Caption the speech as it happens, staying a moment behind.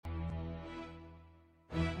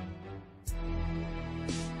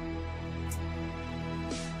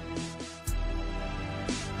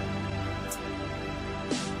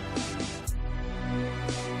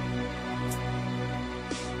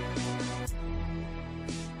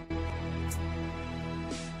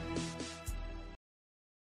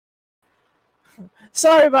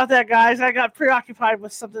Sorry about that, guys. I got preoccupied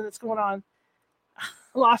with something that's going on.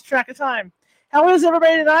 Lost track of time. How is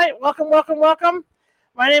everybody tonight? Welcome, welcome, welcome.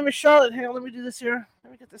 My name is Charlotte. Hang on, let me do this here.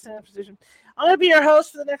 Let me get this in position. I'm going to be your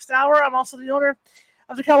host for the next hour. I'm also the owner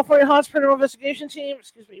of the California Haunts Paranormal Investigation Team,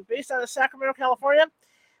 based out of Sacramento, California.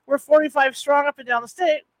 We're 45 strong up and down the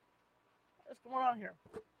state. What's going on here?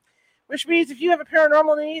 Which means if you have a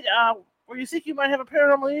paranormal need, or you think you might have a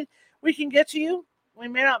paranormal need, we can get to you. We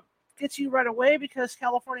may not get to you right away because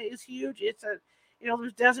California is huge. It's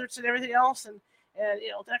there's deserts and everything else, and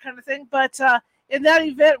that kind of thing. But in that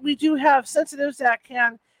event, we do have sensitives that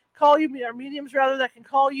can call you, or mediums rather, that can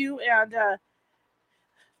call you, and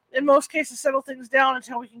in most cases settle things down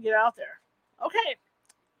until we can get out there. Okay,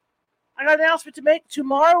 I got an announcement to make.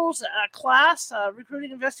 Tomorrow's class,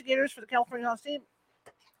 recruiting investigators for the California Haunts team,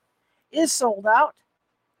 is sold out.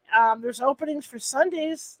 There's openings for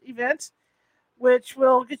Sunday's event, which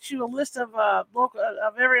will get you a list of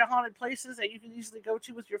area haunted places that you can easily go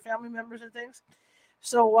to with your family members and things.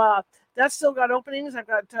 So that's still got openings. I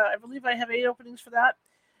believe I have 8 openings for that.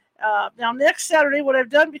 Now next Saturday, what I've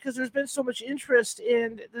done, because there's been so much interest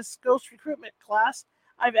in this ghost recruitment class,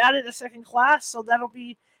 I've added a second class, so that'll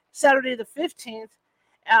be Saturday the 15th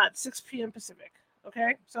at 6 p.m. Pacific.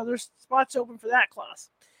 Okay, so there's spots open for that class.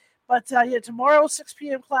 But tomorrow's 6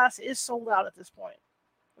 p.m. class is sold out at this point.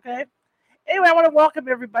 Okay. Anyway, I want to welcome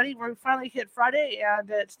everybody. We finally hit Friday, and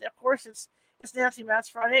it's Nancy Matz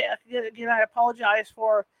Friday. Again, I apologize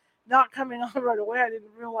for not coming on right away. I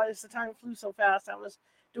didn't realize the time flew so fast. I was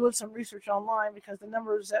doing some research online because the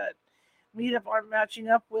numbers at Meetup aren't matching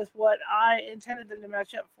up with what I intended them to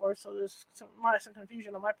match up for, so there's some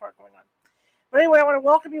confusion on my part going on. But anyway, I want to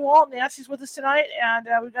welcome you all. Nancy's with us tonight, and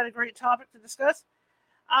we've got a great topic to discuss.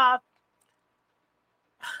 Now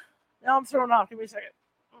I'm thrown off. Give me a second.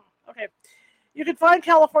 Okay. You can find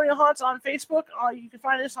California Haunts on Facebook. You can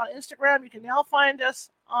find us on Instagram. You can now find us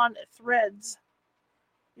on Threads.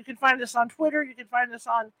 You can find us on Twitter. You can find us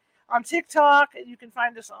on TikTok. And you can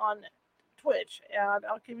find us on Twitch. And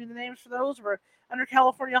I'll give you the names for those. We're under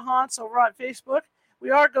California Haunts over on Facebook. We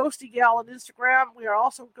are Ghosty Gal on Instagram. We are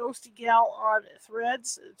also Ghosty Gal on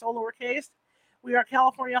Threads. It's all lowercase. We are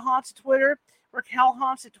California Haunts at Twitter. We're Cal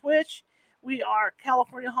Haunts at Twitch. We are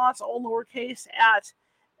California Haunts, all lowercase, at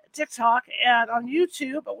TikTok. And on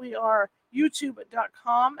YouTube, we are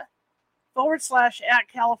youtube.com/at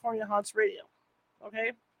California Haunts Radio.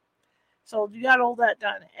 Okay? So you got all that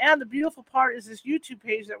done. And the beautiful part is this YouTube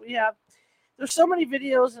page that we have. There's so many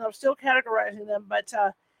videos, and I'm still categorizing them. But,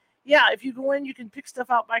 if you go in, you can pick stuff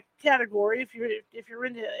out by category. If you're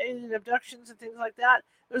into alien abductions and things like that,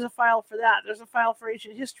 there's a file for that. There's a file for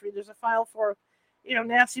ancient history. There's a file for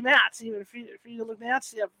Nancy Matz, even for you to look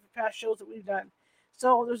Nancy up for past shows that we've done.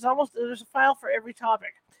 So there's a file for every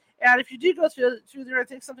topic. And if you do go through there and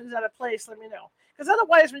think something's out of place, let me know. Because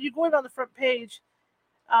otherwise, when you go in on the front page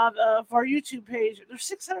of our YouTube page, there's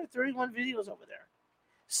 631 videos over there.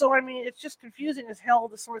 So, I mean, it's just confusing as hell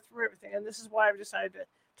to sort through everything. And this is why I've decided to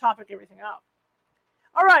topic everything out.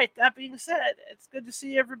 All right, that being said, it's good to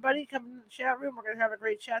see everybody come in the chat room. We're going to have a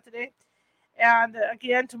great chat today. And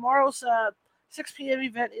again, tomorrow's 6 p.m.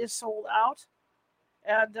 event is sold out.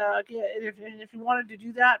 And again, if you wanted to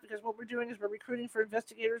do that, because what we're doing is we're recruiting for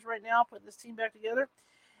investigators right now, putting this team back together.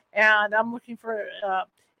 And I'm looking for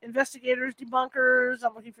investigators, debunkers.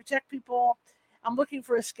 I'm looking for tech people. I'm looking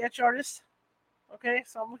for a sketch artist. Okay,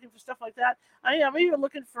 so I'm looking for stuff like that. I'm even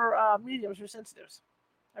looking for mediums or sensitives.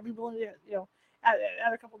 I'd be willing to, add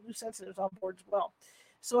a couple of new sensitives on board as well.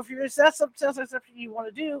 So if that's sounds like something you want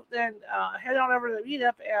to do, then head on over to the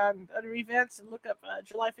Meetup and under events and look up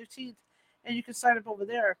July 15th, and you can sign up over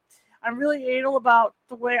there. I'm really anal about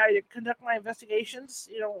the way I conduct my investigations.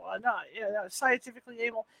 Not scientifically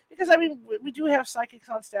anal, because we do have psychics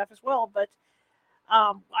on staff as well, but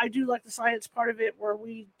I do like the science part of it, where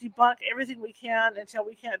we debunk everything we can until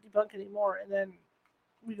we can't debunk anymore, and then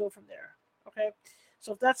we go from there. Okay.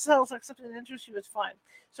 So if that sounds like something that interests you, it's fine.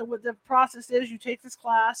 So what the process is, you take this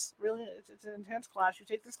class. Really, it's an intense class. You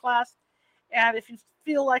take this class, and if you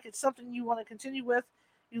feel like it's something you want to continue with,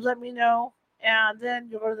 you let me know, and then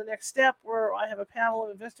you'll go to the next step, where I have a panel of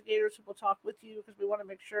investigators who will talk with you, because we want to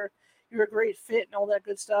make sure you're a great fit and all that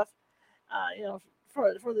good stuff,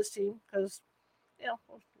 for this team, because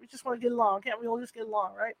we just want to get along. Can't we all just get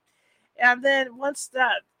along, right? And then once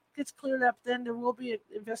that gets cleared up, then there will be an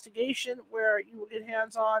investigation where you will get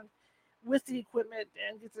hands-on with the equipment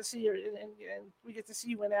and get to see and we get to see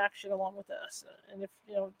you in action along with us. And if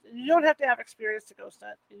you don't have to have experience to ghost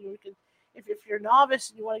hunt. We can, if you're a novice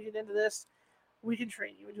and you want to get into this, we can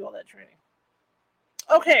train you and do all that training.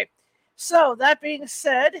 Okay, so that being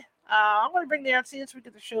said, I'm going to bring Nancy in so we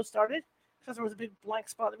get the show started. Because there was a big blank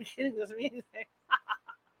spot at the beginning doesn't mean anything.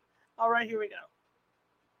 All right, here we go.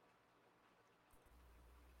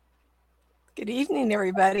 Good evening,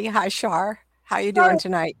 everybody. Hi, Shar. How you Sorry, doing I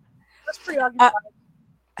tonight? was preoccupied.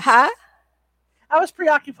 Huh? I was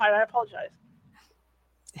preoccupied. I apologize.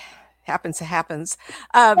 Happens.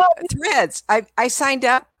 Well, Threads. I signed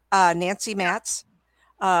up. Nancy yeah, Matz.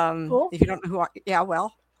 cool. If you don't know yeah,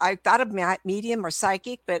 well, I thought of medium or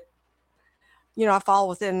psychic, but I fall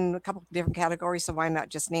within a couple of different categories, so why not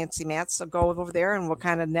just Nancy Matz? So go over there and we'll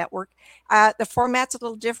kind of network. The format's a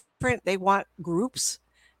little different. They want groups.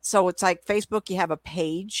 So it's like Facebook, you have a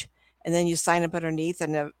page and then you sign up underneath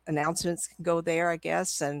and the announcements can go there, I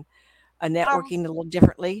guess, and Um, networking a little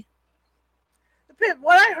differently.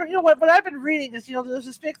 what I heard, what I've been reading is, there's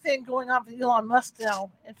this big thing going on with Elon Musk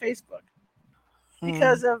now in Facebook Mm,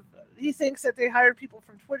 because of he thinks that they hired people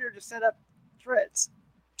from Twitter to set up threads.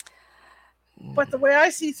 But the mm. way I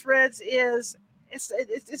see threads is it's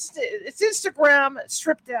Instagram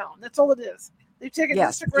stripped down. That's all it is. They've taken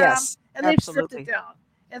Yes, Instagram yes, and they've stripped it absolutely. down.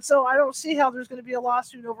 And so I don't see how there's going to be a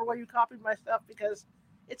lawsuit over why you copied my stuff because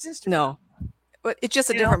it's Instagram. No, but it's just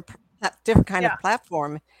a You know? different kind Yeah. of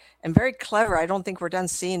platform and very clever. I don't think we're done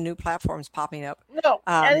seeing new platforms popping up. No.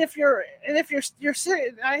 Um, And if you're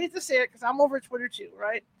sick, I hate to say it because I'm over Twitter too,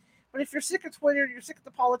 right? But if you're sick of Twitter, you're sick of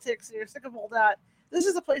the politics, and you're sick of all that, this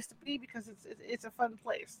is the place to be because it's a fun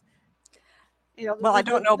place. well, I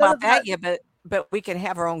don't know None about of that. that yet, but we can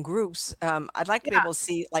have our own groups. I'd like to be Yeah. able to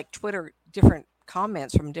see like Twitter different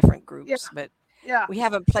comments from different Yeah. groups, but Yeah. we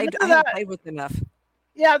haven't And played. I none of haven't that. played with enough.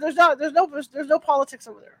 Yeah, there's no politics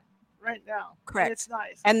over there right now, and it's Correct,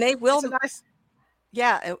 nice. and they It's a will. nice,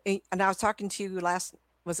 Yeah, and I was talking to you last.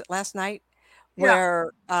 Was it last night? yeah,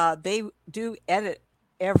 Where they do edit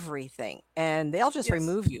everything, and they'll just yes,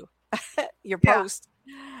 remove you your yeah, post,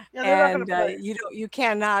 yeah. They're not gonna and play. you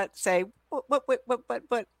cannot say what,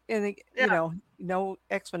 and Yeah, no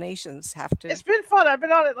explanations have to. it's been fun. I've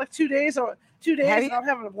been on it like 2 days or two Have days, you? and I'm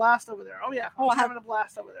having a blast over there. Oh yeah, Oh, I'm having a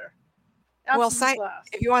blast over there. well, Absolute sign blast.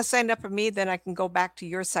 if you want to sign up for me, then I can go back to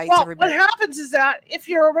your sites. Well, what Everybody, happens is that if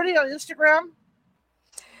you're already on Instagram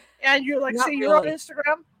and you're like, not say you're on really.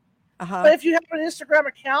 Instagram, Uh huh. but if you have an Instagram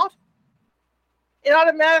account, it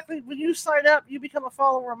automatically when you sign up, you become a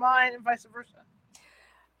follower of mine, and vice versa.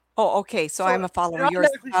 Oh, okay. So So I'm a it follower of yours.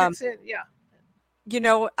 automatically kicks in.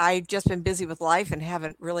 Yeah, I've just been busy with life and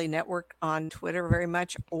haven't really networked on Twitter very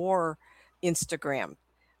much or Instagram.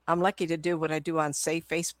 I'm lucky to do what I do on, say,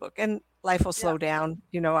 Facebook, and life will yeah. slow down.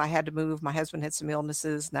 I had to move. My husband had some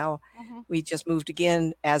illnesses. Now Hmm. we just moved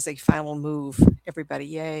again as a final move. Everybody,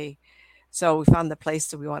 yay. So we found the place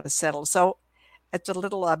that we want to settle. So it's a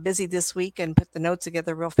little busy this week and put the notes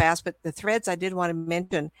together real fast. But the threads I did want to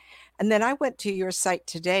mention. And then I went to your site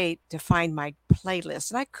today to find my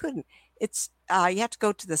playlist and I couldn't. You have to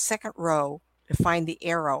go to the second row to find the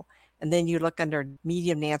arrow. And then you look under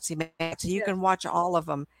Medium Nancy Matt. So you can Yes. watch all of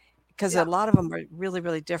them because a Yeah. lot of them are really,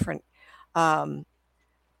 really different. Um,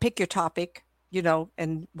 Pick your topic,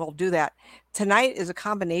 and we'll do that. Tonight is a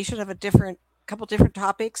combination of a couple different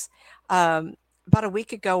topics. About a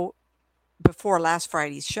week ago, before last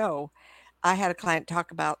Friday's show, I had a client talk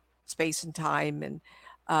about space and time and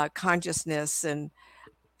consciousness, and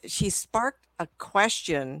she sparked a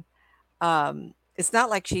question. It's not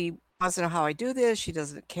like she wants to know how I do this. She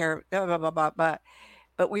doesn't care, blah, blah, blah, blah,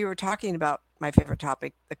 but we were talking about my favorite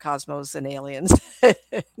topic, the cosmos and aliens and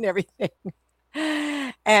everything.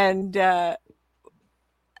 And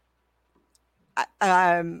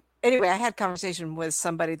anyway, I had conversation with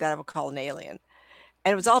somebody that I would call an alien,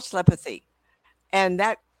 and it was all telepathy. And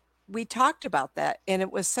that we talked about that, and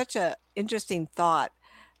it was such a interesting thought.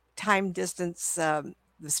 Time, distance, the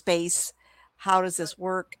space. How does this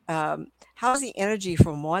work? How does the energy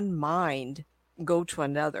from one mind go to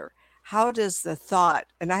another? How does the thought?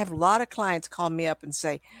 And I have a lot of clients call me up and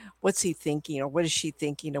say, "What's he thinking?" or "What is she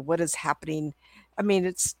thinking?" or "What is happening?" I mean,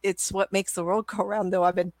 it's what makes the world go around. Though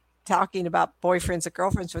I've been talking about boyfriends and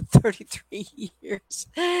girlfriends for 33 years,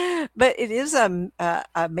 but it is a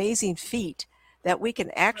amazing feat that we can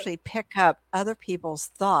Right. actually pick up other people's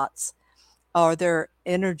thoughts or their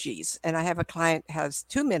energies. And I have a client has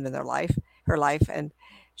two men in her life, and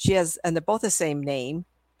and they're both the same name.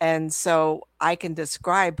 And so I can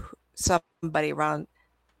describe somebody around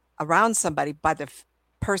somebody by the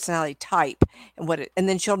personality type and and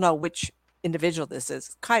then she'll know which individual this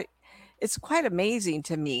is. It's quite amazing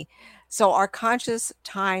to me. So our conscious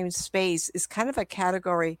time space is kind of a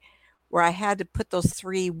category where I had to put those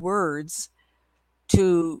three words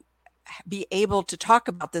to be able to talk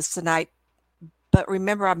about this tonight. But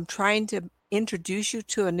remember, I'm trying to introduce you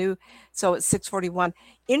to a new, so it's 6:41,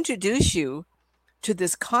 introduce you to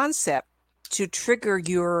this concept to trigger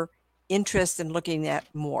your interest in looking at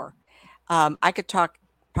more. I could talk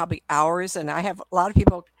probably hours, and I have a lot of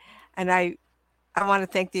people, and I want to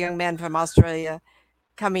thank the young man from Australia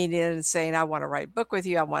coming in and saying, I want to write a book with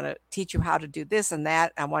you. I want to teach you how to do this and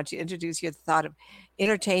that. I want to introduce you to the thought of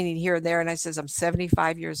entertaining here and there. And I says, I'm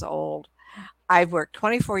 75 years old. I've worked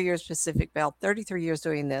 24 years Pacific Bell, 33 years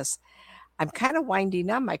doing this. I'm kind of winding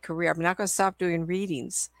down my career. I'm not going to stop doing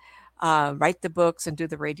readings, write the books, and do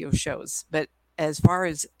the radio shows. But as far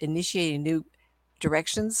as initiating new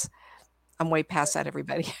directions, I'm way past that,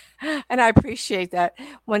 everybody. And I appreciate that.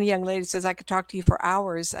 One young lady says, I could talk to you for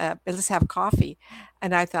hours, but let's have coffee.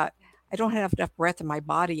 And I thought, I don't have enough breath in my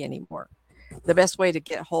body anymore. The best way to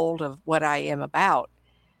get hold of what I am about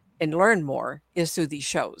and learn more is through these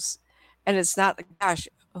shows. And it's not, gosh,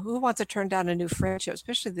 who wants to turn down a new friendship,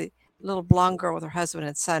 especially the little blonde girl with her husband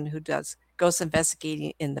and son who does ghost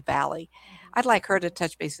investigating in the valley. I'd like her to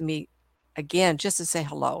touch base with me again just to say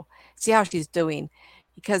hello, see how she's doing,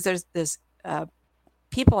 because there's this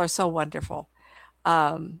people are so wonderful.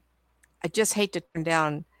 I just hate to turn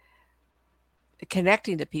down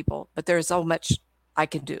connecting to people, but there's so much I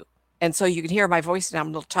can do. And so you can hear my voice, and I'm a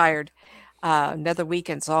little tired. Another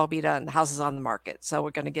weekend, so I'll be done. The house is on the market, so we're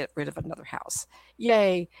going to get rid of another house.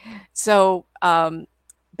 Yay! So, but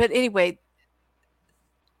anyway,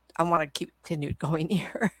 I want to continue going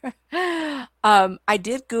here. I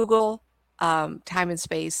did Google time and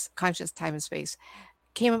space, conscious time and space.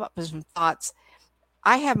 Came up with some thoughts.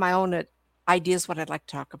 I have my own ideas what I'd like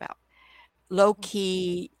to talk about. Low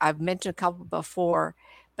key, I've mentioned a couple before,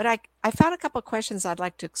 but I found a couple of questions I'd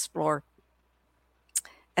like to explore.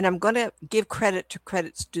 And I'm going to give credit to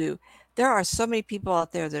credit's due. There are so many people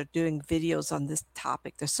out there that are doing videos on this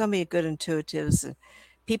topic. There's so many good intuitives and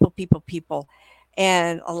people.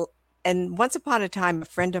 And once upon a time, a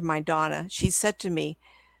friend of mine, Donna, she said to me,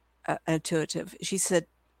 intuitive, she said,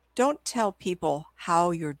 don't tell people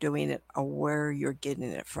how you're doing it or where you're getting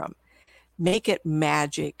it from. Make it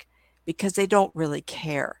magic, because they don't really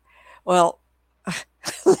care. Well,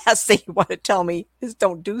 last thing you want to tell me is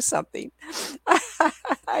don't do something.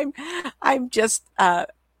 I'm just at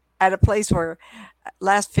a place where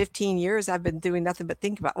last 15 years I've been doing nothing but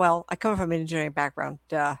think about, well, I come from an engineering background,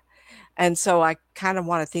 duh. And so I kind of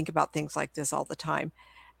want to think about things like this all the time.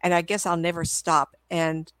 And I guess I'll never stop.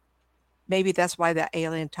 And maybe that's why that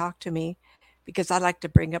alien talked to me, because I like to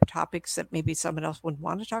bring up topics that maybe someone else wouldn't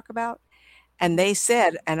want to talk about. And they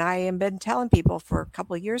said, and I have been telling people for a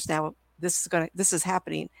couple of years now, this is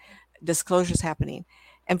happening, disclosure's happening.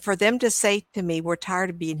 And for them to say to me, we're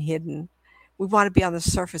tired of being hidden. We want to be on the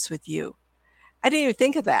surface with you. I didn't even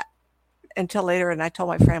think of that until later. And I told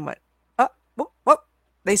my friend, went, oh, whoop.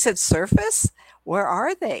 They said surface? Where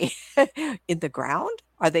are they? In the ground?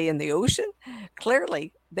 Are they in the ocean?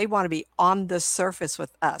 Clearly, they want to be on the surface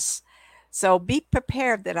with us. So be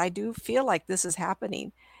prepared that I do feel like this is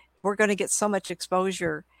happening. We're going to get so much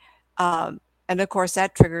exposure. And of course,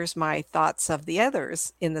 that triggers my thoughts of the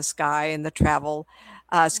others in the sky and the travel.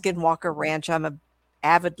 Skinwalker Ranch, I'm a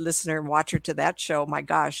avid listener and watcher to that show. My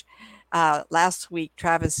gosh. Last week,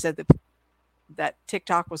 Travis said that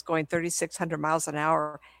TikTok was going 3,600 miles an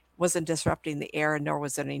hour, wasn't disrupting the air, nor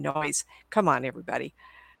was any noise. Come on, everybody.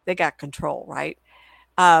 They got control, right?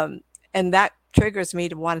 And that triggers me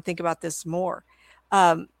to want to think about this more.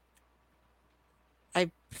 I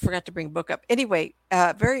forgot to bring a book up. Anyway,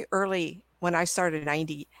 very early when I started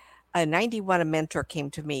 91, a mentor came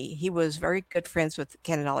to me. He was very good friends with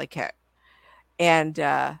Ken and Ollie Keck. And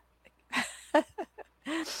I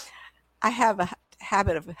have a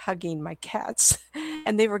habit of hugging my cats,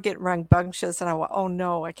 and they were getting rambunctious, and I went, oh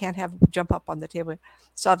no, I can't have them jump up on the table.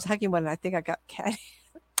 So I was hugging one, and I think I got cat.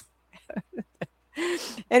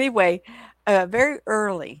 Anyway, very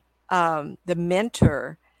early, the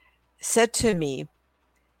mentor said to me,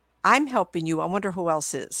 I'm helping you. I wonder who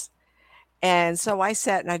else is. And so I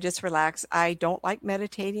sat and I just relaxed. I don't like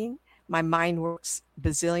meditating. My mind works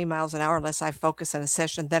bazillion miles an hour unless I focus on a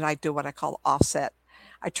session. Then I do what I call offset.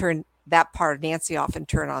 I turn that part of Nancy off and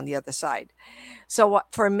turn on the other side. So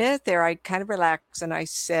for a minute there, I kind of relaxed and I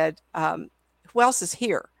said, who else is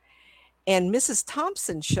here? And Mrs.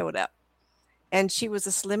 Thompson showed up. And she was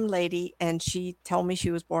a slim lady, and she told me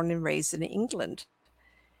she was born and raised in England.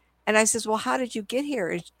 And I says, well, how did you get here?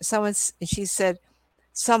 And she said,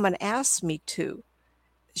 someone asked me to.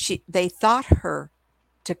 They thought her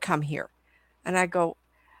to come here. And I go,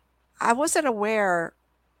 I wasn't aware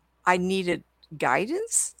I needed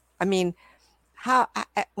guidance. I mean,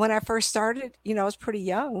 when I first started, I was pretty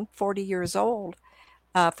young, 40 years old.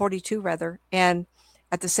 42 rather. And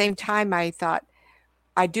at the same time, I thought,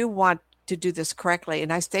 I do want to do this correctly.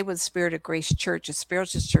 And I stayed with Spirit of Grace Church, a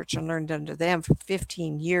spiritual church, and learned under them for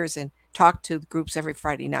 15 years and talked to groups every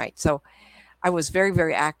Friday night. So I was very,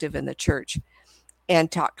 very active in the church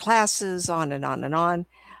and taught classes on and on and on.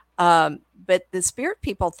 But the spirit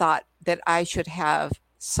people thought that I should have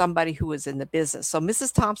somebody who was in the business. So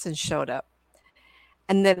Mrs. Thompson showed up.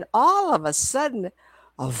 And then all of a sudden,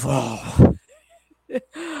 oh, whoa,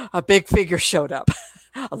 a big figure showed up,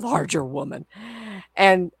 a larger woman.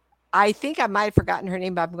 And I think I might have forgotten her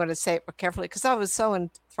name, but I'm going to say it carefully because I was so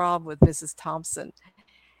enthralled with Mrs. Thompson.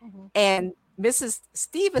 Mm-hmm. And Mrs.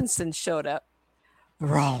 Stevenson showed up,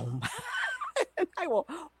 Rome. And I go,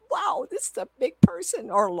 wow, this is a big person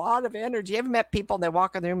or a lot of energy. You ever met people and they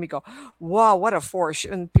walk in the room, you go, wow, what a force.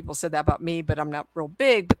 And people said that about me, but I'm not real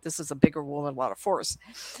big, but this is a bigger woman, a lot of force.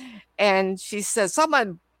 And she says,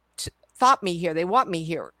 someone thought me here. They want me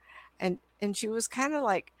here. And she was kind of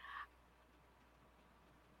like,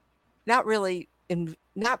 not really,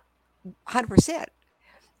 not 100%.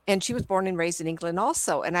 And she was born and raised in England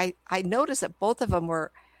also. And I noticed that both of them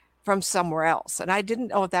were from somewhere else. And I didn't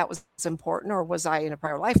know if that was important or was I in a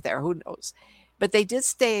prior life there? Who knows? But they did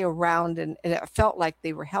stay around and it felt like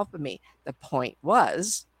they were helping me. The point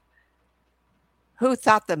was, who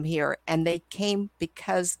thought them here? And they came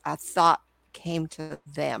because a thought came to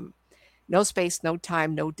them. No space, no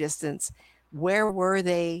time, no distance. Where were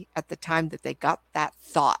they at the time that they got that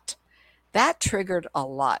thought? That triggered a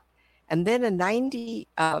lot. And then in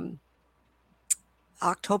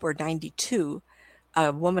October 92,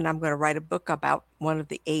 a woman I'm going to write a book about, one of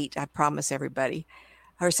the 8, I promise everybody,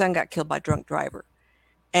 her son got killed by a drunk driver.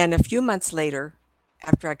 And a few months later,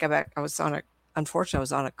 after I got back, unfortunately, I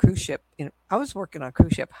was on a cruise ship. I was working on a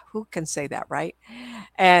cruise ship. Who can say that, right?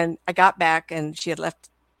 And I got back and she had left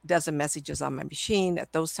a dozen messages on my machine.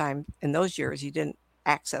 At those times, in those years, you didn't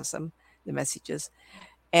access them, the messages.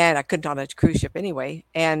 And I couldn't on a cruise ship anyway.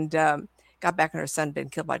 And got back and her son had been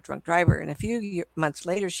killed by a drunk driver. And a few months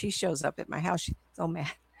later, she shows up at my house. She's so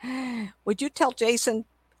mad. Would you tell Jason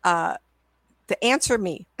to answer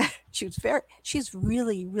me? She's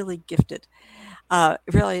really, really gifted,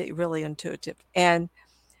 really, really intuitive. And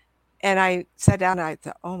I sat down and I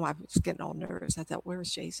thought, oh, I was getting all nervous. I thought, where's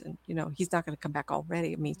Jason? He's not going to come back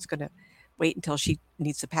already. I mean, he's going to wait until she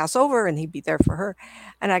needs to pass over and he'd be there for her.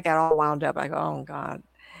 And I got all wound up. I go, oh, God.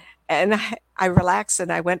 And I relaxed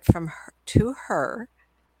and I went from her to her,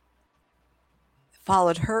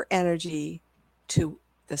 followed her energy to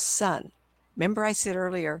the sun. Remember I said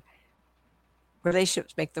earlier,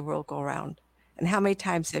 relationships make the world go around. And how many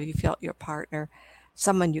times have you felt your partner,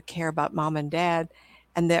 someone you care about, mom and dad,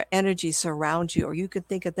 and their energy surrounds you, or you can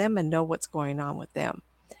think of them and know what's going on with them?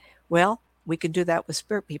 Well, we can do that with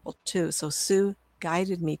spirit people too. So Sue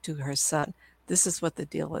guided me to her son. This is what the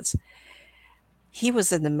deal is. He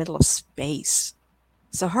was in the middle of space.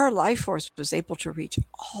 So her life force was able to reach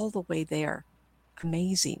all the way there.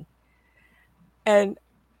 Amazing. And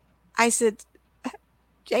I said,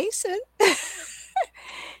 Jason,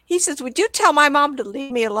 he says, would you tell my mom to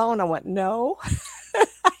leave me alone? I went, no,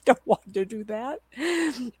 I don't want to do that.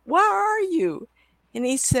 Where are you? And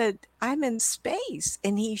he said, I'm in space.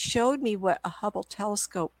 And he showed me what a Hubble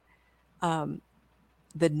telescope, the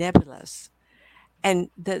nebulas.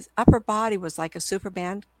 And the upper body was like a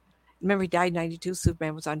Superman. Remember, he died in 92.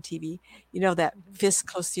 Superman was on TV. That fist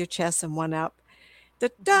close to your chest and one up. Da,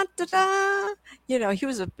 da, da, da. He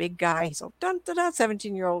was a big guy. So,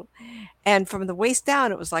 17-year-old. And from the waist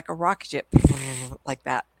down, it was like a rocket ship, like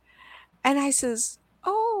that. And I says,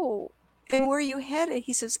 oh, and where are you headed?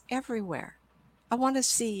 He says, everywhere. I want to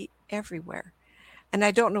see everywhere. And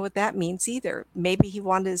I don't know what that means either. Maybe he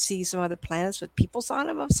wanted to see some other planets with peoples on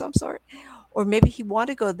them of some sort. Or maybe he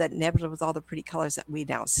wanted to go to that nebula with all the pretty colors that we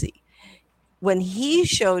now see. When he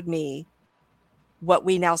showed me what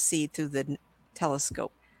we now see through the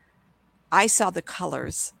telescope, I saw the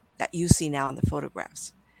colors that you see now in the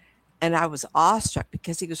photographs. And I was awestruck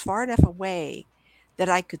because he was far enough away that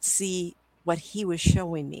I could see what he was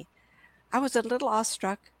showing me. I was a little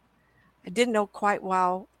awestruck. I didn't know quite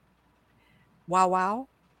wow.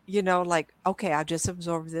 Like, okay, I just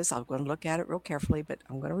absorbed this. I'm going to look at it real carefully, but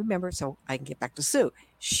I'm going to remember so I can get back to Sue.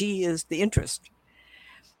 She is the interest.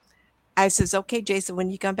 I says, okay, Jason, when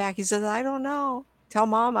you come back, he says, I don't know. Tell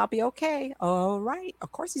mom I'll be okay. All right.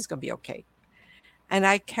 Of course he's going to be okay. And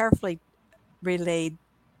I carefully relayed,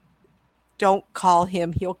 don't call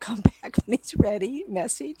him. He'll come back when he's ready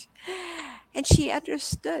message. And she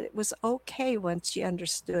understood. It was okay once she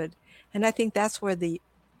understood. And I think that's where the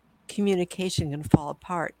communication can fall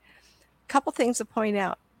apart. Couple things to point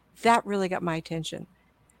out that really got my attention.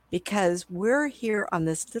 because we're here on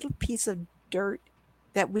this little piece of dirt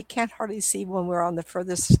that we can't hardly see when we're on the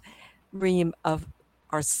furthest ream of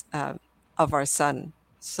our sun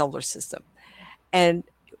solar system, and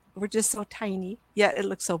we're just so tiny. Yet it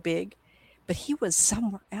looks so big, but he was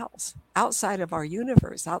somewhere else, outside of our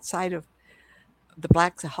universe, outside of the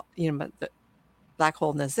the black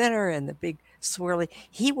hole in the center and the big swirly.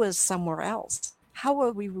 He was somewhere else. How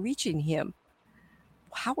were we reaching him?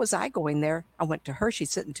 How was I going there? I went to her.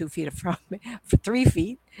 She's sitting 2 feet from me, for 3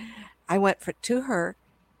 feet. I went to her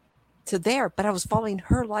to there, but I was following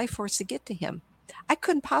her life force to get to him. I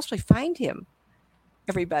couldn't possibly find him,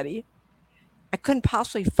 everybody. I couldn't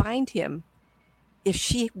possibly find him if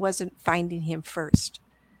she wasn't finding him first.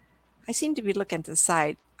 I seem to be looking to the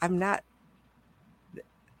side. I'm not,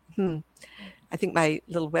 hmm, I think my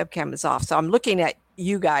little webcam is off. So I'm looking at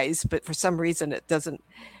you guys, but for some reason it doesn't.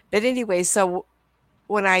 But anyway, so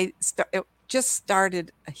when it just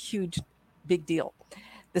started a huge, big deal.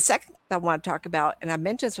 The second thing I want to talk about, and I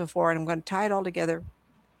mentioned this before, and I'm going to tie it all together,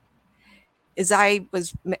 is it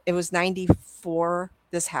was 94,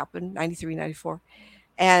 this happened, 93, 94.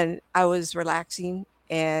 And I was relaxing,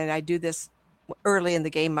 and I do this early in the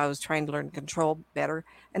game. I was trying to learn to control better.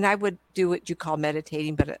 And I would do what you call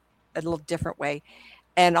meditating, but a little different way.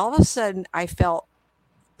 And all of a sudden, I felt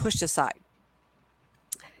pushed aside.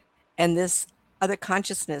 And this other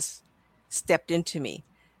consciousness stepped into me.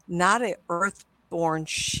 Not an earthborn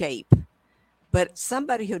shape, but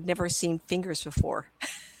somebody who'd never seen fingers before.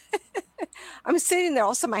 I'm sitting there,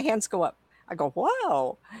 all of a sudden my hands go up. I go,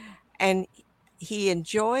 whoa. And he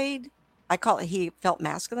enjoyed, he felt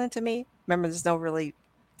masculine to me. Remember, there's no really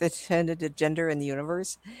definitive gender in the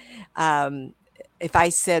universe. If I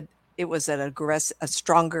said it was a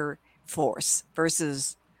stronger force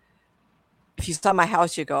versus if you saw my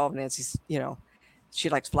house, you go, oh, Nancy's, she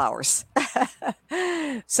likes flowers.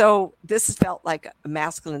 So this felt like a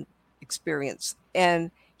masculine experience.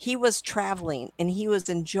 And he was traveling and he was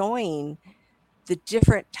enjoying the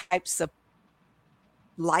different types of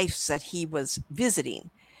lives that he was visiting.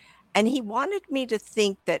 And he wanted me to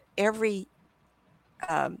think that every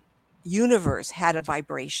universe had a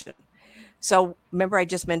vibration. So remember, I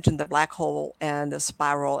just mentioned the black hole and the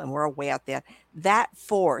spiral, and we're way out there. That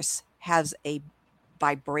force has a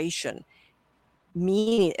vibration,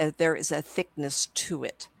 meaning there is a thickness to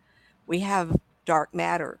it. We have dark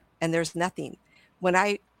matter, and there's nothing. When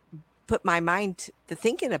I put my mind to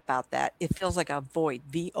thinking about that, it feels like a void,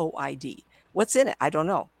 VOID. What's in it? I don't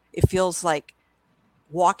know. It feels like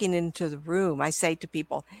walking into the room. I say to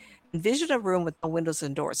people, envision a room with no windows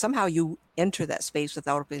and doors. Somehow you enter that space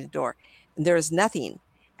without opening the door, and there is nothing.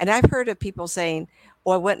 And I've heard of people saying,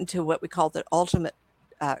 oh, I went into what we call the ultimate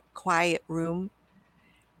quiet room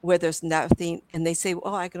where there's nothing. And they say,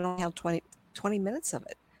 oh, I can only have 20 minutes of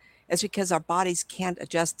it. It's because our bodies can't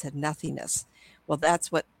adjust to nothingness. Well,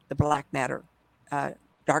 that's what the black matter,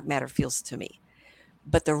 dark matter feels to me.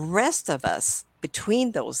 But the rest of us,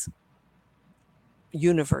 between those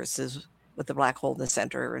universes with the black hole in the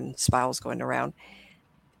center and spirals going around,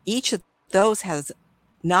 each of those has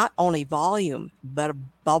not only volume, but a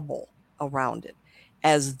bubble around it,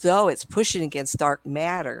 as though it's pushing against dark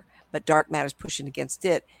matter, but dark matter is pushing against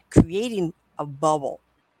it, creating a bubble.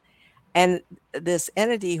 And this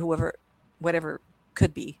entity, whatever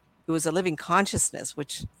could be, it was a living consciousness,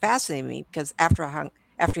 which fascinated me because after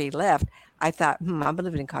he left, I thought, I'm a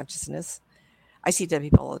living consciousness. I see dead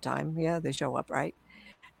people all the time. Yeah, they show up, right?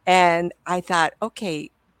 And I thought, okay,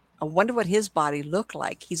 I wonder what his body looked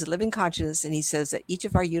like. He's a living consciousness, and he says that each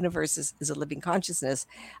of our universes is a living consciousness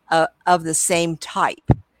of the same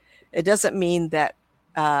type. It doesn't mean that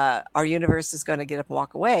our universe is going to get up and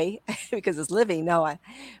walk away because it's living. No,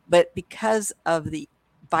 but because of the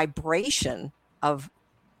vibration of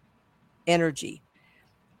energy,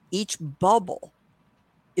 each bubble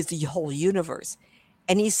is the whole universe.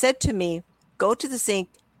 And he said to me, go to the sink.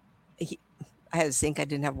 I had a sink. I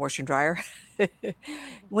didn't have a washer and dryer.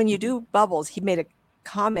 When you do bubbles, he made a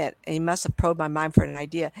comment, and he must have probed my mind for an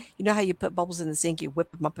idea. You know how you put bubbles in the sink, you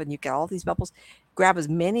whip them up, and you get all these bubbles? Grab as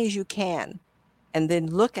many as you can, and then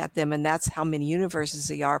look at them, and that's how many universes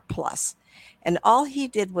there are plus. And all he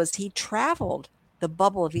did was he traveled the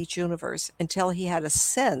bubble of each universe until he had a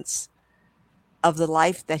sense of the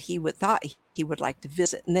life that he thought he would like to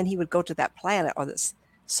visit. And then he would go to that planet or this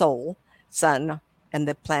soul, sun, and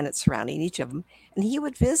the planets surrounding each of them, and he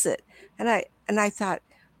would visit. And I thought,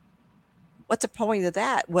 what's the point of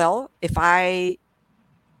that? Well, if I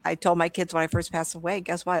told my kids when I first passed away,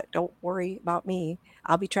 guess what? Don't worry about me.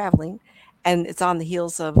 I'll be traveling. And it's on the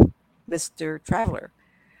heels of Mr. Traveler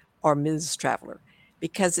or Ms. Traveler.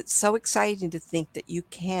 because it's so exciting to think that you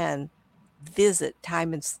can visit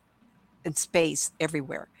time and space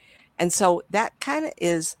everywhere. And so that kind of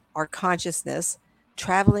is our consciousness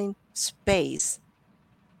traveling space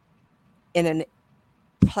in a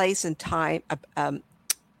place and time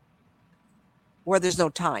where there's no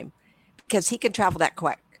time, because he can travel that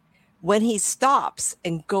quick. When he stops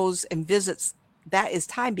and goes and visits, that is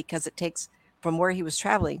time, because it takes from where he was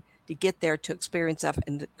traveling to get there to experience stuff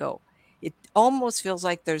and to go. It almost feels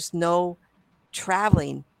like there's no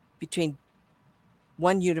traveling between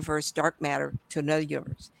one universe, dark matter, to another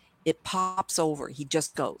universe. It pops over. He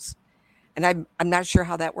just goes. And I'm not sure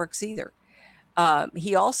how that works either.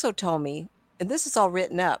 He also told me, and this is all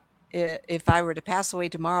written up, if I were to pass away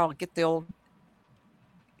tomorrow, I'll get the old,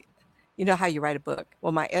 you know how you write a book.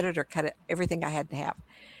 Well, my editor cut it, everything I had to have.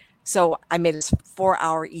 So I made a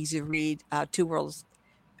 4-hour easy read, Two Worlds,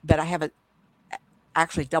 but I have it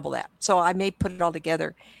actually double that. So I may put it all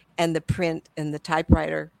together, and the print and the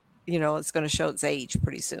typewriter, it's going to show its age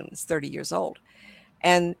pretty soon. It's 30 years old.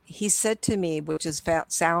 And he said to me, which is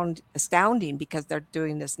sound astounding because they're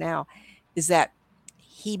doing this now, is that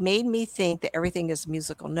he made me think that everything is a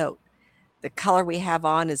musical note. The color we have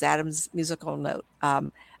on is Adam's musical note.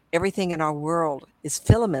 Everything in our world is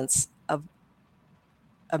filaments of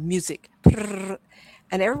music. And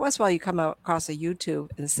every once in a while you come across a YouTube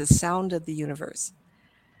and it's the sound of the universe.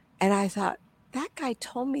 And I thought, that guy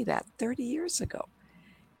told me that 30 years ago.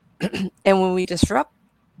 And when we disrupt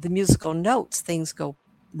the musical notes, things go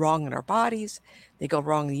wrong in our bodies. They go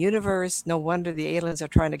wrong in the universe. No wonder the aliens are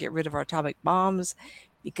trying to get rid of our atomic bombs,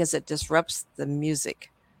 because it disrupts the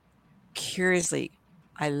music. Curiously,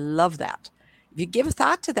 I love that. If you give a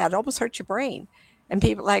thought to that, it almost hurts your brain. And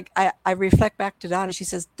people, like, I reflect back to Donna. She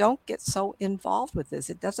says, don't get so involved with this.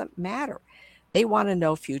 It doesn't matter. They want to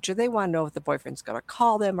know future. They want to know if the boyfriend's going to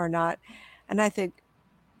call them or not. And I think,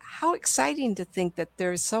 how exciting to think that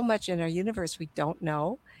there's so much in our universe we don't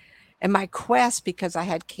know. And my quest, because I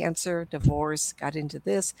had cancer, divorce, got into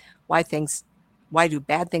this, why do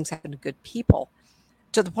bad things happen to good people,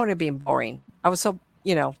 to the point of being boring. I was so,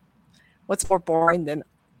 what's more boring than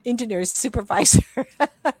engineering supervisor?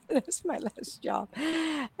 That's my last job.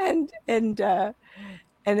 And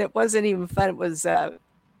it wasn't even fun. It was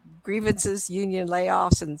grievances, union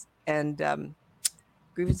layoffs, and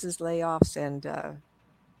grievances, layoffs, and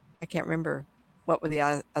I can't remember what were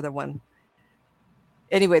the other one.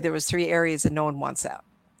 Anyway, there was 3 areas and no one wants that.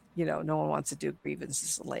 No one wants to do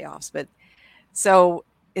grievances and layoffs. But so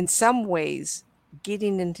in some ways,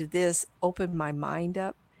 getting into this opened my mind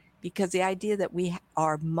up, because the idea that we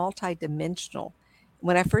are multidimensional.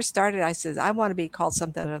 When I first started, I said, I want to be called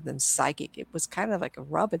something other than psychic. It was kind of like a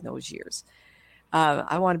rub in those years.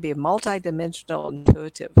 I want to be a multidimensional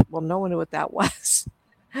intuitive. Well, no one knew what that was.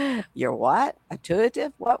 You're what?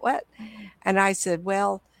 Intuitive? What? And I said,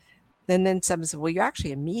 well, then someone said, well, you're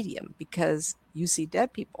actually a medium because you see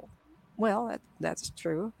dead people. Well, that's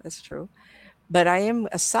true. That's true. But I am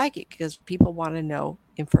a psychic because people want to know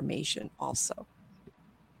information also.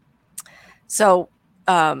 So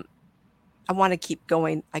I want to keep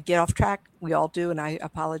going. I get off track. We all do, and I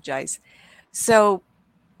apologize. So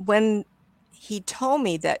when he told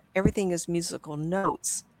me that everything is musical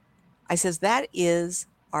notes, I says, that is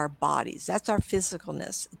our bodies. That's our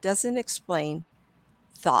physicalness. It doesn't explain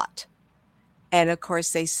thought. And of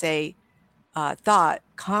course, they say thought,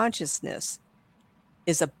 consciousness,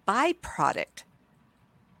 is a byproduct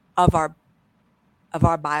of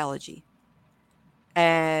our biology.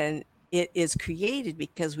 And it is created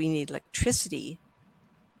because we need electricity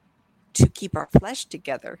to keep our flesh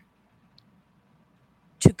together,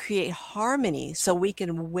 to create harmony, so we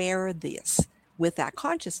can wear this with that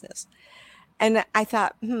consciousness. And I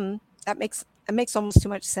thought, that makes almost too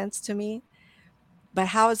much sense to me. But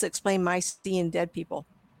how does it explain my seeing dead people?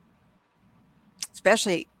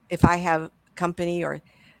 Especially if I have company, or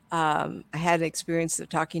I had an experience of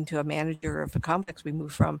talking to a manager of a complex we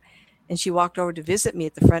moved from, and she walked over to visit me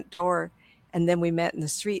at the front door, and then we met in the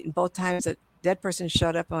street, and both times a dead person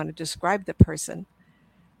showed up, I want to describe the person.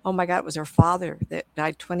 Oh my God, it was her father that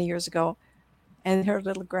died 20 years ago, and her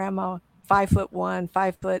little grandma, 5'1",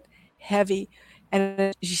 5 foot, heavy,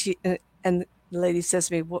 and and the lady says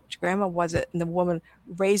to me, which grandma was it? And the woman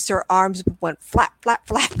raised her arms and went flap, flap,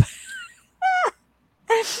 flap.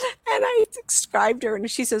 And I described her, and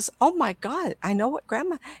she says, oh my God, I know what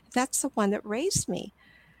grandma, that's the one that raised me.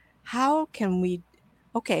 How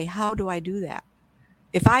do I do that?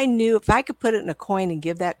 If I could put it in a coin and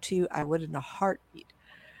give that to you, I would in a heartbeat.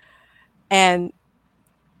 And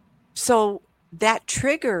so that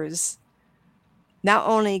triggers not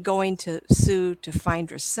only going to Sue to find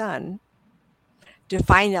her son, to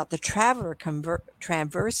find out the traveler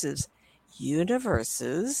traverses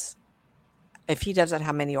universes. If he doesn't,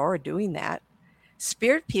 how many are doing that?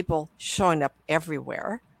 Spirit people showing up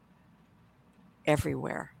everywhere,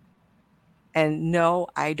 everywhere. And no,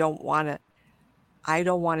 I don't want to. I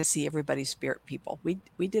don't want to see everybody spirit people.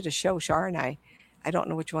 We did a show, Shar and I don't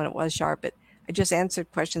know which one it was, Shar, but I just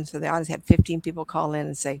answered questions for the audience. Had 15 people call in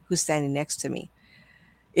and say, "Who's standing next to me?"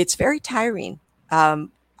 It's very tiring.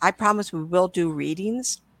 I promise we will do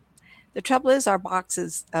readings. The trouble is, our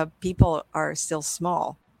boxes of people are still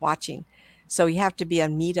small watching. So you have to be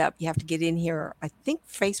on Meetup. You have to get in here. I think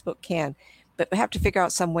Facebook can, but we have to figure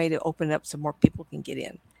out some way to open it up so more people can get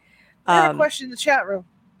in. We had a question in the chat room.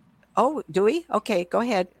 Oh, do we? Okay, go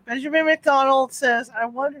ahead. Benjamin McDonald says, I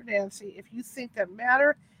wonder, Nancy, if you think that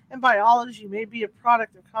matter and biology may be a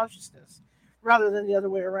product of consciousness rather than the other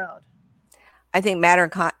way around. I think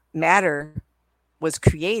matter was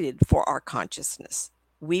created for our consciousness.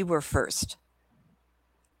 We were first.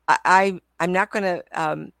 I'm not going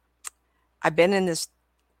to, I've been in this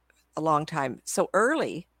a long time. So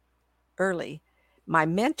early, my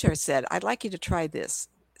mentor said, I'd like you to try this.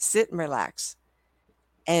 Sit and relax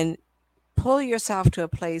and pull yourself to a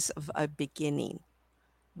place of a beginning.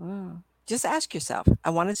 Just ask yourself,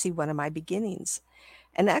 I want to see one of my beginnings.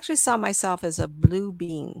 And I actually saw myself as a blue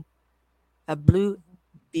being, a blue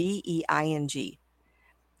BEING.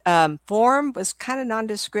 Form was kind of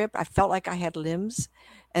nondescript. I felt like I had limbs.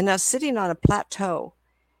 And I was sitting on a plateau,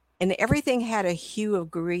 and everything had a hue of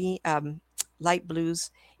green, light blues.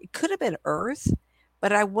 It could have been earth,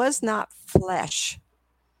 but I was not flesh.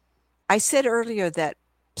 I said earlier that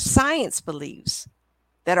science believes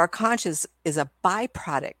that our conscious is a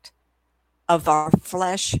byproduct of our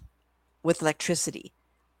flesh with electricity.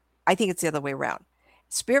 I think it's the other way around.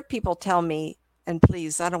 Spirit people tell me, and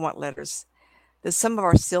please, I don't want letters, that some of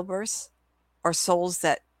our silvers are souls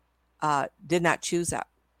that did not choose that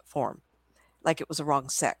form, like it was a wrong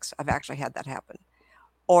sex. I've actually had that happen.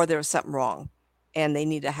 Or there was something wrong, and they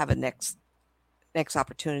need to have a next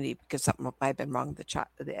opportunity because something might have been wrong with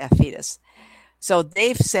the fetus. So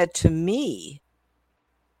they've said to me,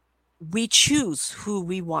 we choose who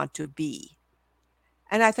we want to be.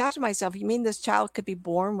 And I thought to myself, you mean this child could be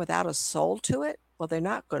born without a soul to it? Well, they're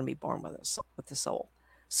not going to be born with the soul.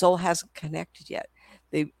 Soul hasn't connected yet.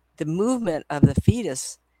 The movement of the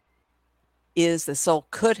fetus is the soul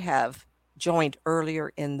could have joined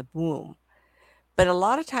earlier in the womb. But a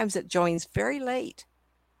lot of times it joins very late,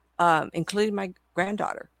 including my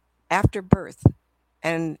granddaughter, after birth.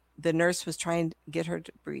 And the nurse was trying to get her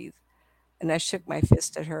to breathe. And I shook my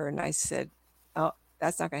fist at her and I said, oh,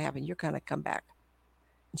 that's not going to happen. You're going to come back.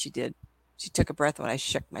 And she did. She took a breath when I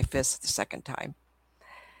shook my fist the second time.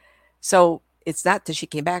 So it's not that she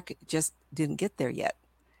came back, it just didn't get there yet.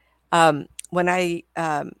 When I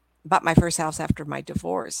bought my first house after my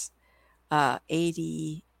divorce,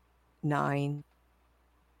 89,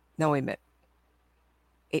 no, wait a minute.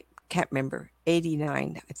 Can't remember,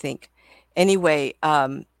 89, I think. Anyway,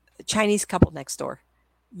 Chinese couple next door,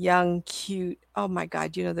 young, cute. Oh my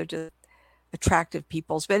God, they're just attractive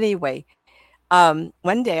peoples. But anyway,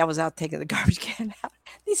 one day I was out taking the garbage can out.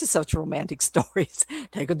 These are such romantic stories,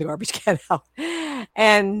 taking the garbage can out.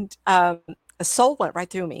 And a soul went right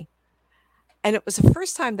through me. And it was the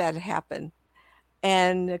first time that had happened.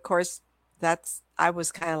 And of course, I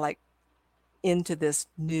was kind of like into this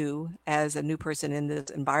as a new person in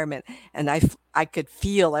this environment. And I could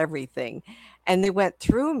feel everything. And they went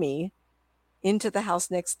through me into the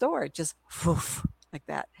house next door, just woof, like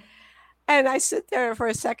that. And I sit there for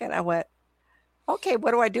a second. I went, okay,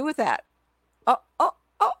 what do I do with that? Oh.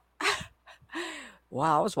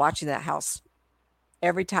 Wow, I was watching that house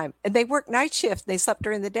every time. And they worked night shift. They slept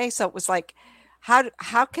during the day. So it was like,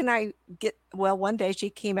 how can I get, well, one day she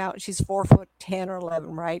came out and she's 4'10" or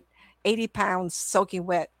 11, right? 80 pounds, soaking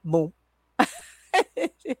wet, boom.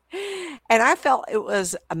 And I felt it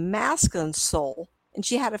was a masculine soul and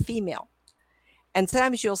she had a female. And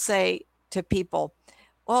sometimes you'll say to people,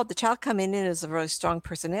 well, the child coming in is a really strong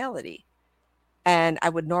personality. And I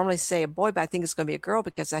would normally say a boy, but I think it's going to be a girl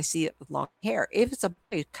because I see it with long hair. If it's a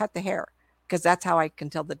boy, cut the hair because that's how I can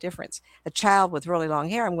tell the difference. A child with really long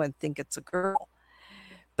hair, I'm going to think it's a girl.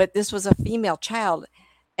 But this was a female child.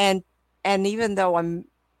 And even though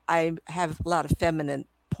I have a lot of feminine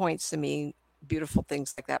points to me, beautiful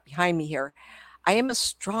things like that behind me here, I am a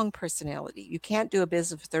strong personality. You can't do a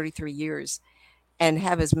business for 33 years and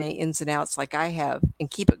have as many ins and outs like I have and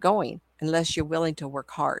keep it going unless you're willing to work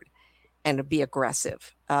hard and to be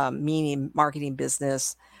aggressive, meaning marketing,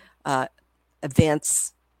 business,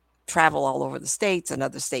 events, travel all over the states and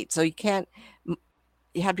other states. So you can't,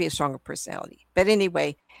 you have to be a stronger personality. But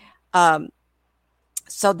anyway, um,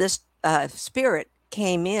 so this spirit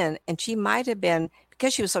came in, and she might have been,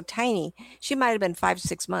 because she was so tiny, she might have been 5 to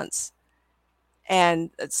 6 months, and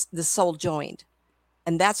the soul joined,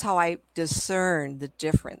 and that's how I discern the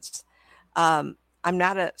difference. Um, I'm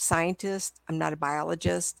not a scientist. I'm not a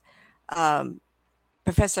biologist. Um,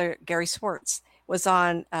 Professor Gary Swartz was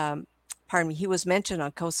on. Pardon me. He was mentioned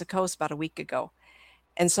on Coast to Coast about a week ago,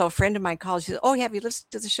 and so a friend of mine called. She said, "Oh, have you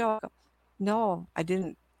listened to the show?" I go, "No, I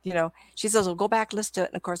didn't." She says, "Well, go back, listen to it."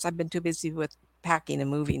 And of course, I've been too busy with packing and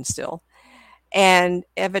moving still. And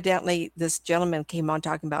evidently, this gentleman came on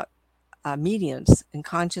talking about mediums and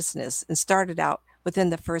consciousness, and started out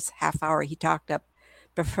within the first half hour. He talked up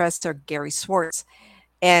Professor Gary Swartz,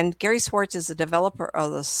 and Gary Swartz is a developer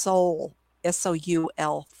of the Soul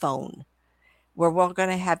SOUL phone, where we're going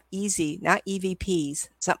to have easy, not EVPs,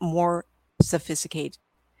 something more sophisticated,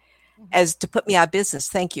 Mm-hmm. as to put me out of business.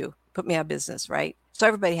 Thank you. Put me out of business, right? So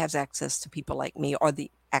everybody has access to people like me or the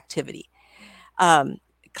activity. Um,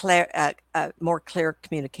 more clear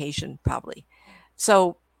communication, probably.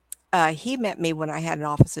 So he met me when I had an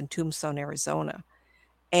office in Tombstone, Arizona,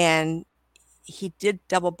 and he did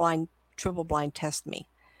double blind, triple blind test me,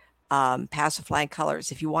 passive flying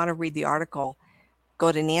colors. If you want to read the article,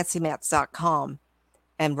 go to nancymatz.com.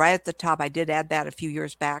 And right at the top, I did add that a few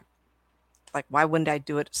years back. Like, why wouldn't I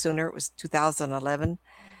do it sooner? It was 2011.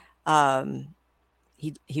 Um,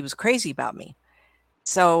 he was crazy about me.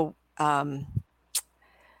 So,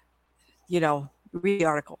 read the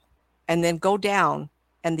article and then go down.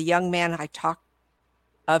 And the young man I talked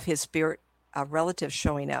of his spirit relative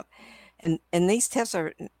showing up. And these tests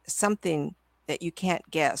are something that you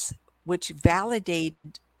can't guess, which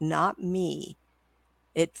validated not me.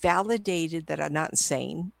 It validated that I'm not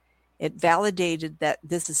insane. It validated that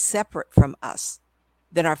this is separate from us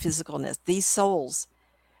than our physicalness, these souls.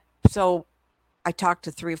 So I talked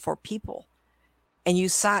to 3 or 4 people, and you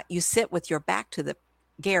sit with your back to the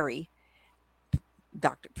Gary,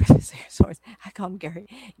 Dr. I call him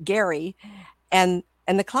Gary, and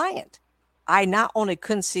the client. I not only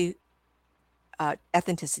couldn't see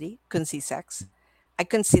ethnicity, couldn't see sex, I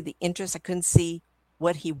couldn't see the interest, I couldn't see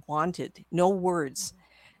what he wanted, no words.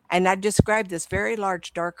 And I described this very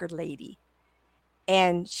large, darker lady,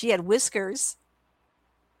 and she had whiskers,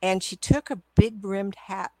 and she took a big brimmed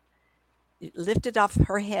hat, lifted off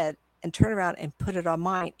her head, and turned around and put it on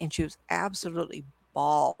mine, and she was absolutely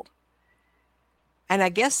bald. And I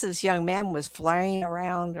guess this young man was flying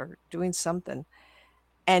around or doing something,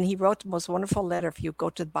 and he wrote the most wonderful letter. If you go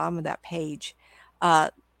to the bottom of that page, uh,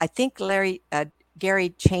 I think Gary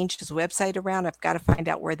changed his website around. I've got to find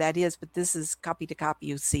out where that is, but this is copy to copy.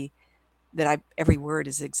 You see that every word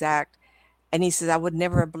is exact. And he says, I would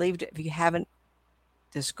never have believed it if you haven't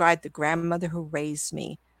described the grandmother who raised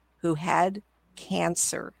me, who had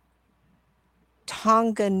cancer,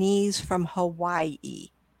 Tonganese from Hawaii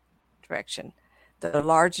direction, the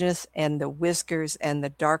largeness and the whiskers and the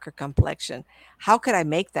darker complexion. How could I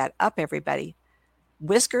make that up, everybody?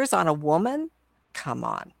 Whiskers on a woman? Come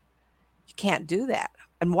on. You can't do that.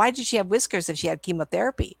 And why did she have whiskers if she had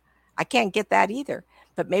chemotherapy? I can't get that either.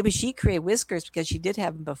 But maybe she created whiskers because she did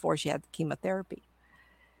have them before she had the chemotherapy.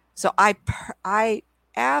 So I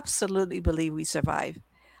absolutely believe we survive.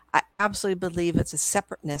 I absolutely believe it's a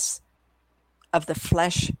separateness of the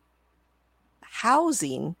flesh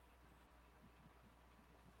housing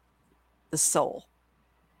the soul.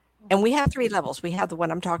 And Mm-hmm. we have 3 levels. We have the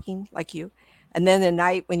one I'm talking, like you. And then the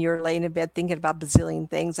night when you're laying in bed thinking about bazillion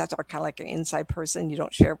things, that's our kind of like an inside person. You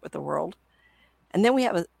don't share it with the world. And then we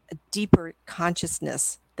have a deeper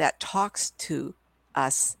consciousness that talks to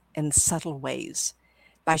us in subtle ways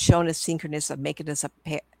by showing us synchronous of making us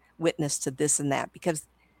a witness to this and that, because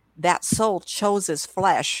that soul chose his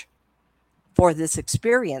flesh for this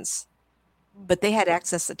experience, but they had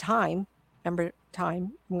access to time. Remember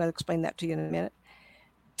time? I'm going to explain that to you in a minute.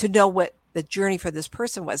 To know what the journey for this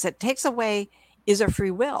person was. It takes away, is there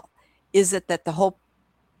free will? Is it that the whole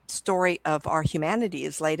story of our humanity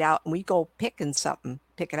is laid out and we go picking something,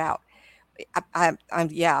 pick it out?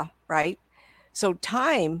 Yeah, right. So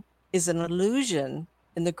time is an illusion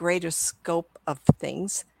in the greater scope of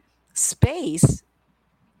things. Space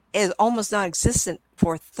is almost non-existent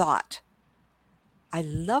for thought. I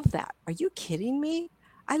love that. Are you kidding me?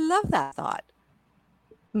 I love that thought.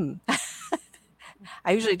 Hmm.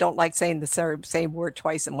 I usually don't like saying the same word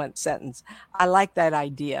twice in one sentence. I like that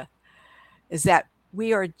idea. Is that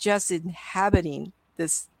we are just inhabiting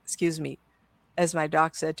this, excuse me, as my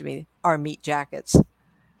doc said to me, our meat jackets.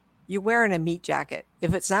 You're wearing a meat jacket.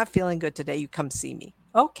 If it's not feeling good today, you come see me.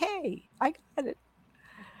 Okay, I got it.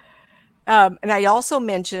 And I also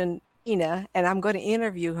mentioned Ina, and I'm going to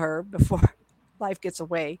interview her before life gets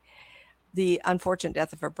away, the unfortunate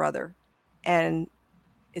death of her brother. And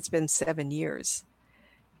it's been 7 years.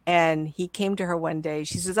 And he came to her one day.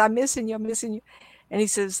 She says, I'm missing you. I'm missing you. And he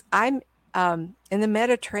says, I'm in the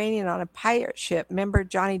Mediterranean on a pirate ship. Remember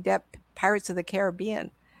Johnny Depp, Pirates of the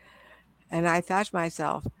Caribbean? And I thought to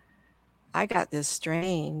myself, I got this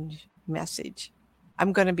strange message.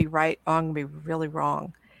 I'm going to be right, or I'm going to be really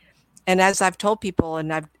wrong. And as I've told people,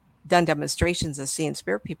 and I've done demonstrations of seeing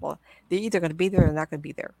spirit people, they're either going to be there or not going to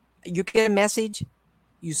be there. You get a message,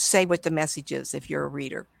 you say what the message is if you're a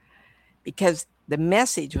reader, because the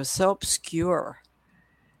message was so obscure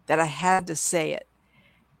that I had to say it.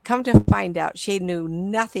 Come to find out, she knew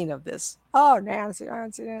nothing of this. Oh, Nancy,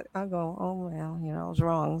 Nancy. I go, oh, well, I was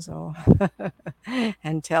wrong. So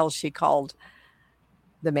until she called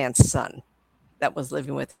the man's son that was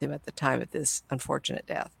living with him at the time of this unfortunate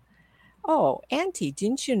death. Oh, Auntie,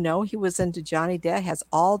 didn't you know he was into Johnny Depp? Has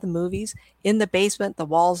all the movies in the basement. The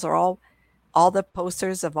walls are all the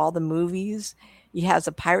posters of all the movies. He has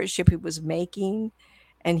a pirate ship he was making,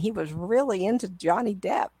 and he was really into Johnny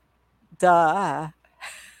Depp. Duh.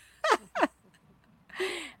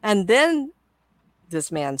 And then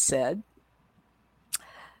this man said,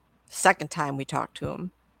 second time we talked to him,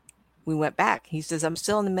 we went back. He says, I'm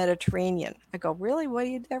still in the Mediterranean. I go, really? What are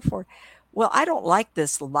you there for? Well, I don't like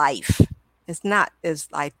this life. It's not as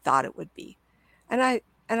I thought it would be. And I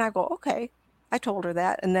go, okay. I told her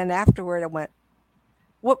that. And then afterward I went,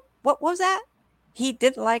 what was that? He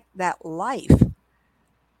didn't like that life.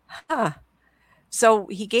 Huh. So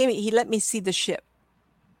he let me see the ship.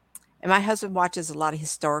 And my husband watches a lot of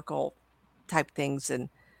historical type things and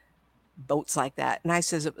boats like that. And I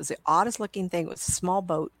says it was the oddest looking thing. It was a small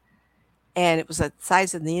boat, and it was the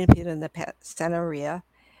size of the Independent and the Santeria,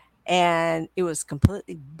 and it was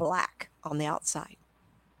completely black on the outside.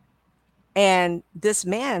 And this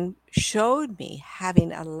man showed me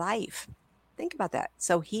having a life. Think about that.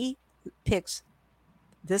 So he picks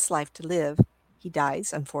this life to live. He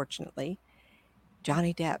dies, unfortunately.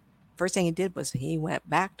 Johnny Depp. First thing he did was he went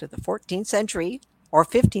back to the 14th century or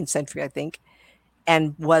 15th century, I think,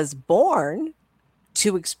 and was born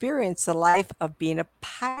to experience the life of being a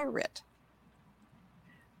pirate.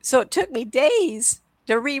 So it took me days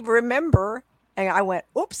to remember. And I went,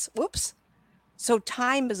 oops, whoops. So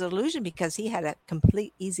time is an illusion because he had a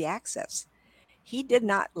complete easy access. He did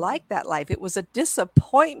not like that life. It was a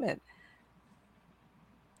disappointment.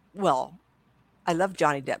 Well, I love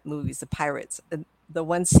Johnny Depp movies, the pirates. And the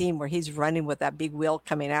one scene where he's running with that big whale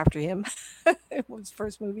coming after him. It was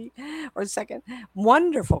first movie or second.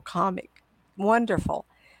 Wonderful comic. Wonderful.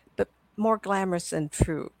 But more glamorous than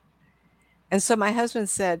true. And so my husband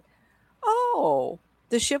said, oh,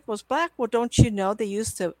 the ship was black. Well, don't you know they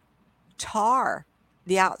used to tar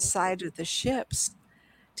the outside of the ships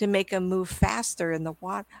to make them move faster in the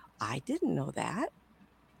water? I didn't know that.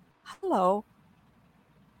 Hello.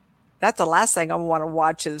 That's the last thing I want to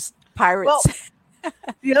watch is pirates. Well,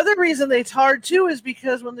 the other reason they tarred too is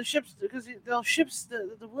because when the ships, because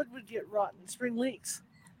the wood would get rotten, spring leaks,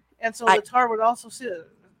 and so I the tar would also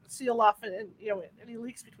seal off and any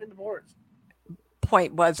leaks between the boards.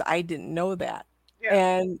 point was I didn't know that. Yeah.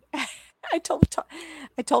 And I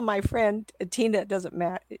told my friend Tina, it doesn't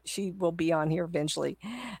matter, she will be on here eventually.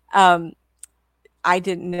 Um, I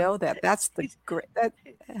didn't know that. That's the He's, great that,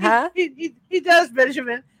 he, huh? he, he, he does,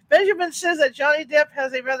 Benjamin. Benjamin says that Johnny Depp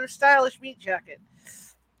has a rather stylish meat jacket.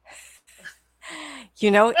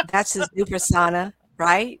 That's his new persona,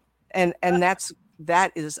 right? And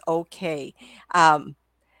that is okay. Um,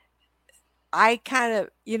 I kind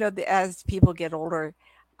of, as people get older,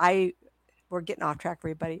 I we're getting off track for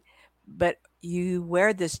everybody, but you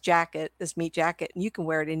wear this jacket, this meat jacket, and you can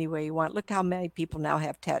wear it any way you want. Look how many people now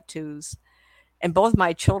have tattoos, and both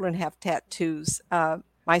my children have tattoos.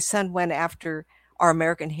 My son went after our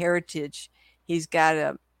American heritage. He's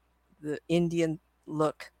got the Indian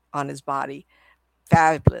look on his body.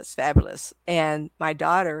 Fabulous, fabulous. And my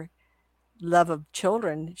daughter, love of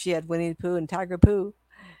children, she had Winnie the Pooh and Tiger Pooh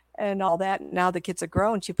and all that. Now the kids are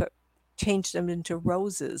grown. She changed them into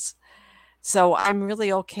roses. So I'm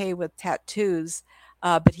really okay with tattoos.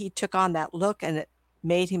 But he took on that look and it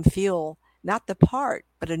made him feel not the part,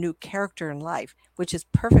 but a new character in life, which is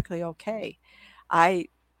perfectly okay. I,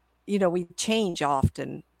 we change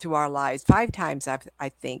often through our lives, 5 times, I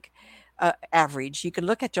think, average. You can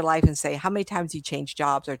look at your life and say how many times you change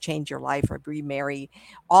jobs or change your life or remarry.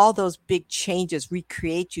 All those big changes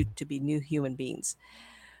recreate you to be new human beings.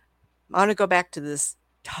 I want to go back to this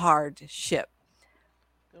tarred ship.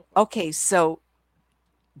 Go for it. Okay, so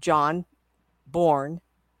John, born,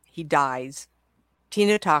 he dies.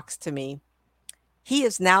 Tina talks to me. He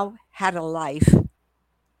has now had a life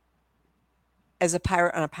as a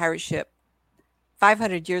pirate on a pirate ship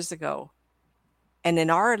 500 years ago. And in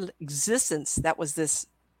our existence, that was this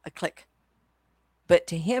a click. But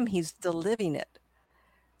to him, he's still living it.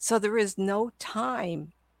 So there is no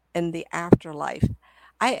time in the afterlife.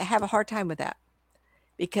 I have a hard time with that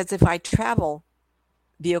because if I travel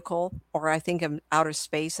vehicle or I think of outer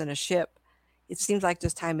space in a ship, it seems like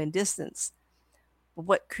just time and distance. But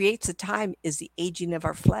what creates the time is the aging of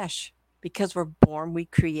our flesh. Because we're born, we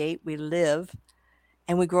create, we live,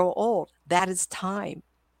 and we grow old. That is time.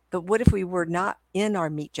 But what if we were not in our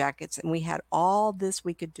meat jackets and we had all this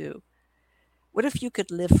we could do? What if you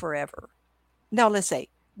could live forever? Now, let's say,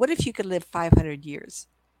 what if you could live 500 years?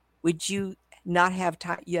 Would you not have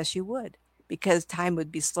time? Yes, you would, because time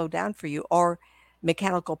would be slowed down for you, or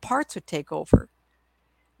mechanical parts would take over.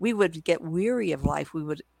 We would get weary of life. We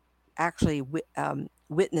would actually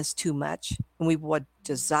witness too much, and we would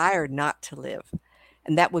desire not to live.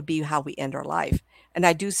 And that would be how we end our life. And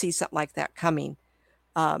I do see something like that coming.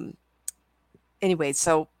 Um, anyway,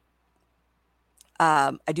 so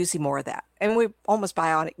I do see more of that. And we're almost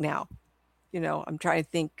bionic now. I'm trying to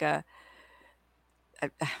think. I,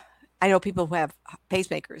 I know people who have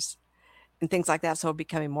pacemakers and things like that, so we're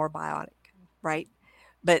becoming more bionic, right?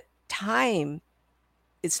 But time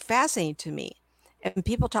is fascinating to me. And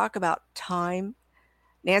people talk about time.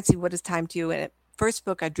 Nancy, what is time to you? In the first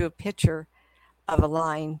book, I drew a picture of a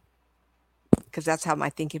line because that's how my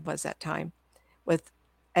thinking was that time, with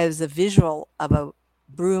as a visual of a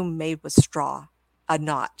broom made with straw, a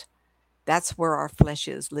knot. That's where our flesh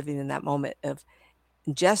is living in that moment of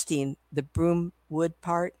ingesting the broom wood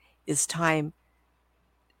part is time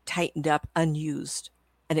tightened up, unused.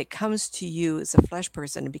 And it comes to you as a flesh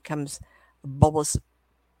person and becomes a bulbous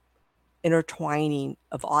intertwining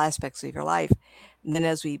of all aspects of your life. And then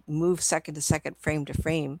as we move second to second, frame to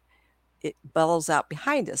frame, it bellows out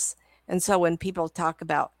behind us. And so when people talk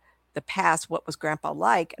about the past, what was grandpa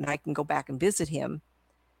like, and I can go back and visit him,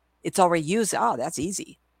 it's already used. Oh, that's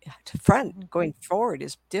easy. To front, going forward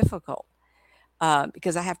is difficult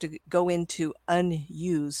because I have to go into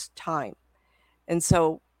unused time. And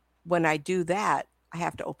so when I do that, I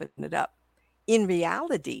have to open it up. In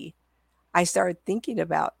reality, I started thinking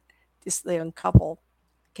about this young couple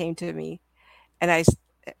came to me, and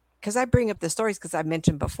because I bring up the stories because I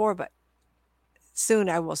mentioned before, but soon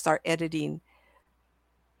I will start editing.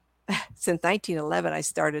 Since 1911, I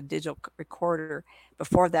started a digital recorder.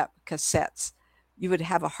 Before that, cassettes. You would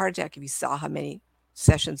have a heart attack if you saw how many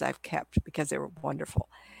sessions I've kept because they were wonderful.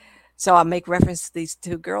 So I'll make reference to these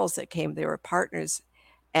two girls that came. They were partners.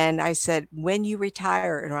 And I said, when you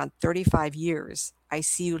retire in around 35 years, I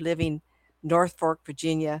see you living North Fork,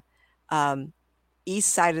 Virginia, um,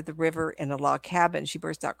 east side of the river in a log cabin. She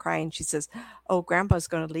burst out crying. She says, oh, grandpa's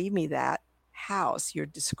going to leave me that house you're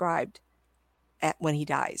described when he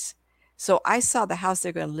dies. So I saw the house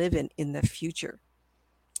they're going to live in the future.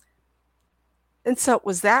 And so it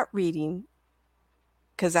was that reading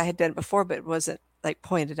because I had done it before, but it wasn't like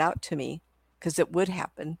pointed out to me because it would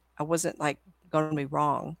happen. I wasn't like going to be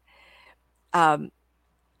wrong. Um,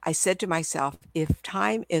 I said to myself, if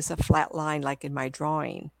time is a flat line like in my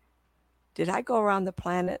drawing, did I go around the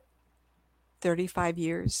planet 35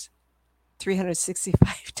 years, 365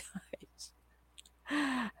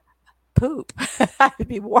 times? Poop. I'd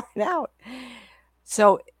be worn out.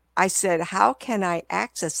 So I said, how can I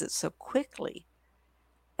access it so quickly?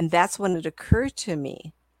 And that's when it occurred to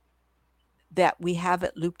me that we have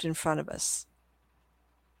it looped in front of us.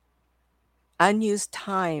 Unused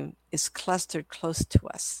time is clustered close to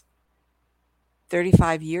us.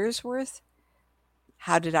 35 years worth?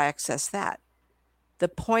 How did I access that? The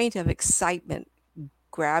point of excitement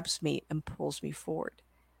grabs me and pulls me forward.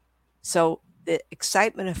 So the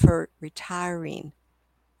excitement of her retiring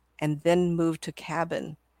and then moved to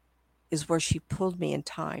cabin is where she pulled me in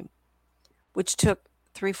time, which took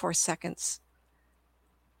 3-4 seconds.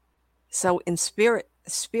 So in spirit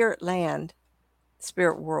land,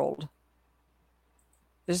 spirit world,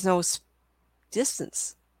 there's no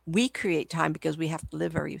distance. We create time because we have to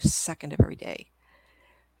live every second of every day.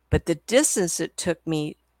 But the distance it took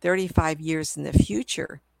me 35 years in the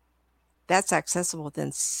future, that's accessible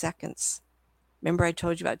within seconds. Remember I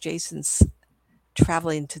told you about Jason's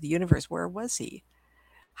traveling to the universe. Where was he?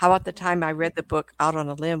 How about the time I read the book Out on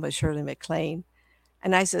a Limb with Shirley MacLaine?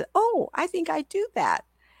 And I said, oh, I think I do that.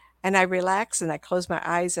 And I relax and I close my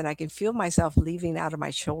eyes and I can feel myself leaving out of my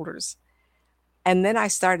shoulders. And then I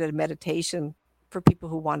started a meditation for people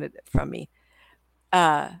who wanted it from me,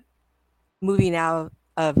 uh, moving out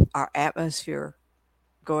of our atmosphere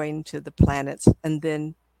going to the planets, and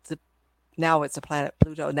then the, now it's a planet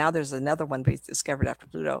Pluto. Now there's another one we discovered after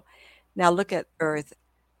Pluto. Now look at Earth,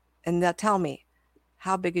 and now tell me,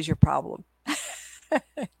 how big is your problem?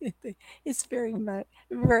 It's very much,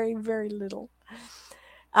 very, very little.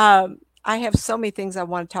 I have so many things I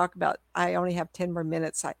want to talk about. I only have 10 more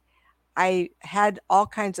minutes. I had all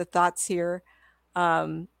kinds of thoughts here.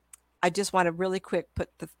 Um, I just want to really quick put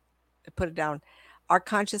it down. Our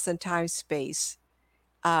conscious and time space.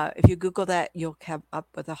 If you Google that, you'll come up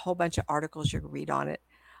with a whole bunch of articles you can read on it.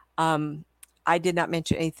 Um, I did not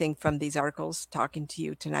mention anything from these articles talking to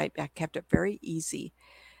you tonight. I kept it very easy.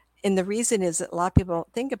 And the reason is that a lot of people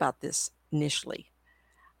don't think about this initially.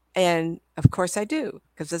 And of course I do,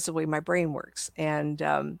 because this is the way my brain works. And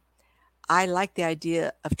I like the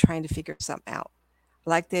idea of trying to figure something out. I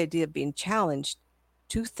like the idea of being challenged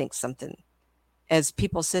to think something. As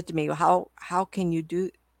people said to me, how can you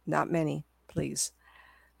do, not many, please.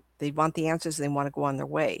 They want the answers and they want to go on their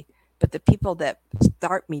way. But the people that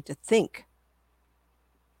start me to think,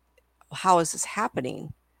 how is this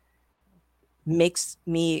happening, makes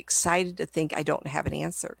me excited to think I don't have an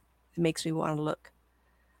answer. It makes me want to look.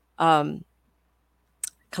 Um,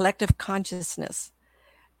 Collective consciousness.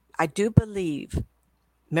 I do believe,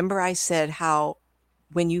 remember I said how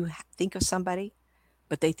when you think of somebody,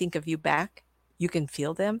 but they think of you back, you can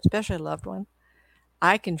feel them, especially a loved one.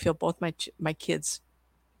 I can feel both my kids,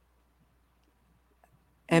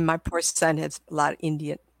 and my poor son has a lot of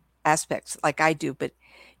Indian aspects like I do, but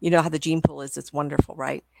you know how the gene pool is, it's wonderful,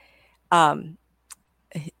 right? Um,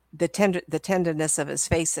 the tenderness of his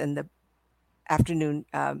face and the afternoon,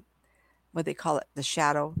 what they call it, the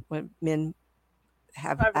shadow, when men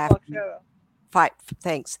have 5 o'clock afternoon shadow. fight.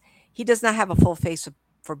 Thanks. He does not have a full face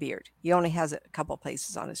for beard. He only has a couple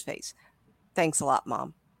places on his face. Thanks a lot,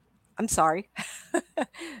 Mom. I'm sorry.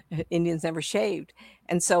 Indians never shaved.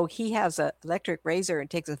 And so he has an electric razor and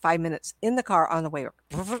takes him 5 minutes in the car on the way,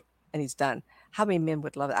 and he's done. How many men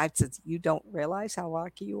would love it? I said, you don't realize how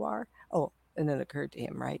lucky you are? Oh, and then it occurred to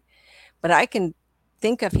him, right? But I can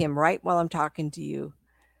think of him right while I'm talking to you,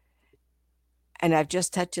 and I've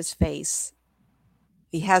just touched his face.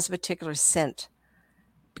 He has a particular scent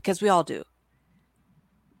because we all do.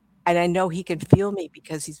 And I know he can feel me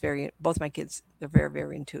because he's very, both my kids, they're very,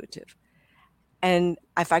 very intuitive. And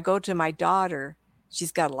if I go to my daughter,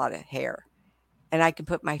 she's got a lot of hair, and I can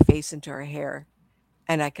put my face into her hair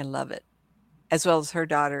and I can love it, as well as her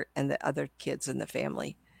daughter and the other kids in the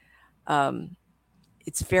family. Um,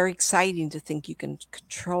 it's very exciting to think you can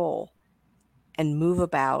control and move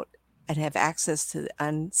about and have access to the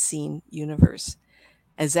unseen universe.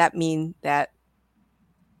 Does that mean that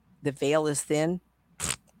the veil is thin?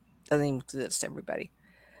 Doesn't even exist, everybody.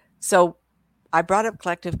 So I brought up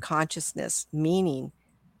collective consciousness, meaning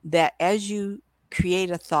that as you create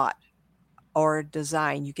a thought or a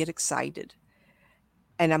design, you get excited.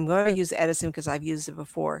 And I'm going to use Edison because I've used it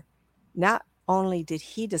before. Not only did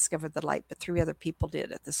he discover the light, but three other people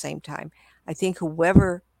did at the same time. I think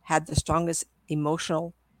whoever had the strongest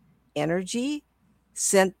emotional energy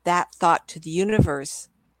sent that thought to the universe,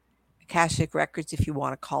 Akashic records, if you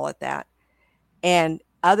want to call it that. And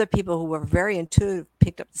other people who were very intuitive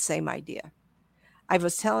picked up the same idea. I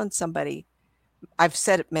was telling somebody, I've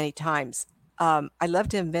said it many times, I love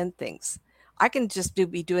to invent things. I can just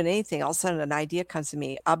be doing anything. All of a sudden, an idea comes to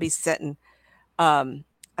me. I'll be sitting. Um,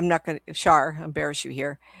 I'm not going to, Shar, embarrass you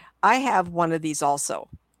here. I have one of these also.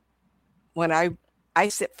 When I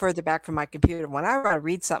sit further back from my computer, when I want to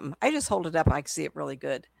read something, I just hold it up. I can see it really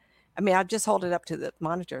good. I mean, I'll just hold it up to the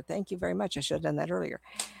monitor. Thank you very much. I should have done that earlier.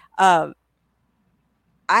 Um,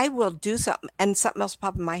 I will do something and something else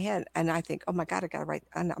pop in my head. And I think, oh my God, I got to write.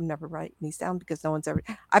 And I'm never writing these down because no one's ever,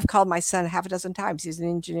 I've called my son half a dozen times. He's an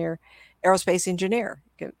engineer, aerospace engineer.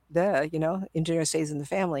 Duh, you know, engineer stays in the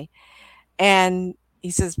family. And he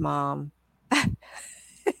says, Mom,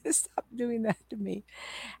 stop doing that to me.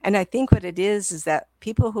 And I think what it is that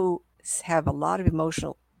people who have a lot of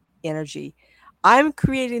emotional energy, I'm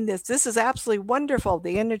creating this. This is absolutely wonderful.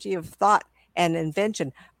 The energy of thought and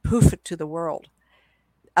invention, poof it to the world.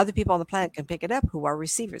 Other people on the planet can pick it up who are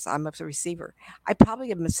receivers. I'm a receiver. I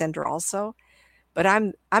probably am a sender also, but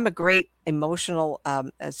I'm a great emotional,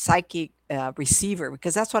 psychic receiver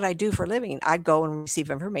because that's what I do for a living. I go and receive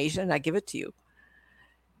information and I give it to you.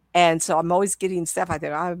 And so I'm always getting stuff. I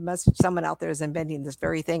think I must someone out there is inventing this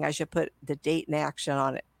very thing. I should put the date and action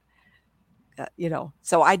on it. You know,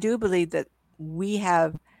 so I do believe that we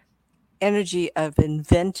have energy of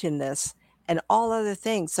inventing this and all other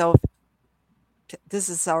things. So this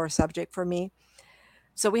is our subject for me.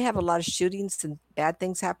 So we have a lot of shootings and bad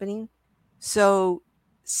things happening. So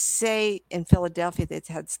say in Philadelphia, they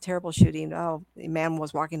had this terrible shooting. Oh, the man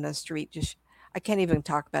was walking down the street. Just I can't even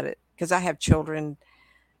talk about it because I have children,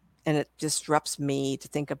 and it disrupts me to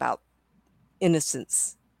think about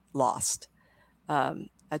innocence lost.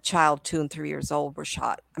 A child 2 and 3 years old were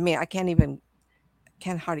shot. I mean, I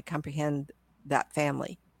can't hardly comprehend that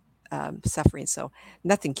family suffering. So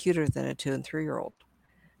nothing cuter than a 2 and 3 year old,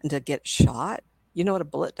 and to get shot. You know what a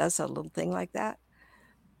bullet does to a little thing like that?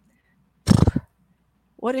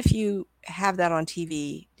 What if you have that on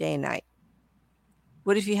TV day and night?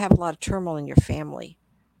 What if you have a lot of turmoil in your family?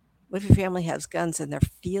 What if your family has guns and they're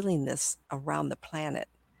feeling this around the planet?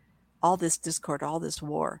 All this discord, all this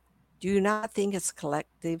war. Do you not think it's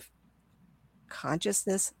collective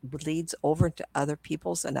consciousness bleeds over into other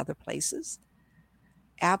peoples and other places?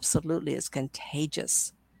 Absolutely, it's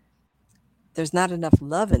contagious. There's not enough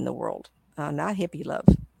love in the world, not hippie love.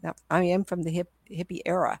 Now, I am from the hippie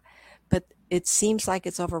era, but it seems like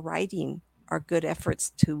it's overriding our good efforts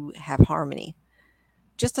to have harmony.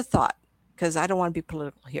 Just a thought, because I don't want to be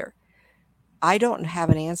political here. I don't have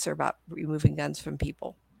an answer about removing guns from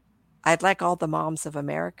people. I'd like all the moms of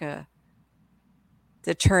America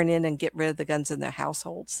to turn in and get rid of the guns in their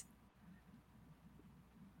households.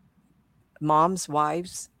 Moms,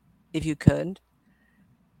 wives, if you could,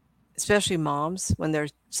 especially moms when their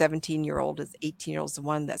 17-year-old is 18-year-old's the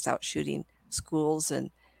one that's out shooting schools and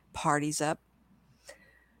parties up.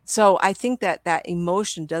 So I think that that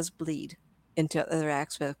emotion does bleed into other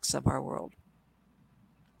aspects of our world.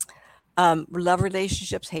 Love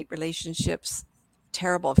relationships, hate relationships,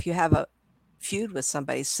 terrible. If you have a feud with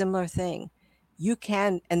somebody, similar thing. You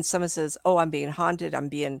can, and someone says, "Oh, I'm being haunted. I'm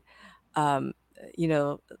being, um, you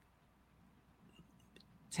know,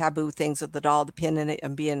 taboo things with the doll, the pin in it.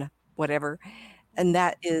 I'm being whatever," and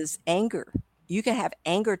that is anger. You can have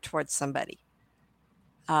anger towards somebody.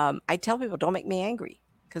 I tell people, don't make me angry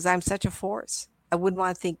because I'm such a force. I wouldn't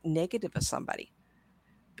want to think negative of somebody.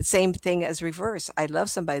 But same thing as reverse. I love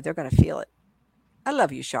somebody, they're going to feel it. I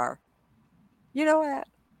love you, Shar. You know what?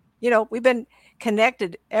 We've been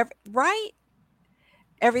connected, right?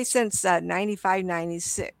 Ever since 95,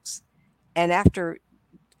 96. And after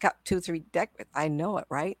 2, 3 decades, I know it,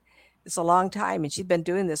 right? It's a long time. And she's been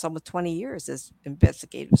doing this almost 20 years, this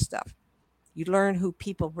investigative stuff. You learn who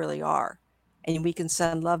people really are. And we can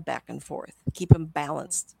send love back and forth, keep them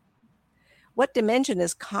balanced. What dimension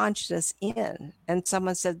is consciousness in? And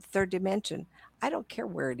someone said third dimension. I don't care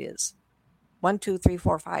where it is. 1, 2, 3,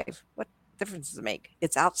 4, 5. What difference does it make?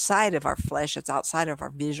 It's outside of our flesh. It's outside of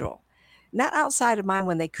our visual. Not outside of mine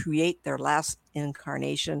when they create their last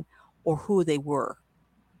incarnation or who they were.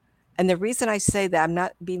 And the reason I say that, I'm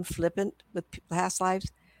not being flippant with past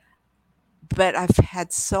lives, but I've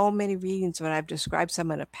had so many readings when I've described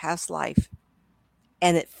someone in a past life,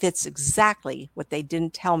 and it fits exactly what they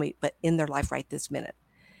didn't tell me, but in their life right this minute.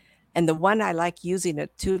 And the one I like using are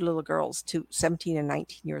two little girls, 17 and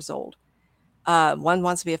 19 years old. One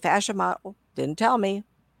wants to be a fashion model. Didn't tell me.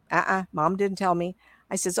 Mom didn't tell me.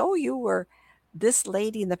 I says, "Oh, you were this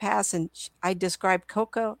lady in the past." And I described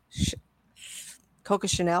Coco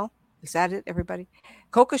Chanel. Is that it, everybody?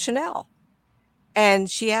 Coco Chanel. And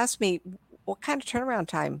she asked me, "What kind of turnaround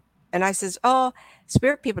time?" And I says, "Oh,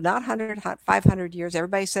 spirit people, not 100, 500 years.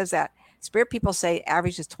 Everybody says that. Spirit people say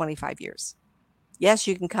average is 25 years. Yes,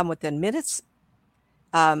 you can come within minutes.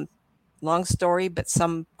 Long story, but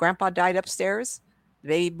some grandpa died upstairs. The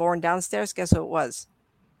baby born downstairs. Guess who it was?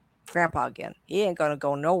 Grandpa again. He ain't going to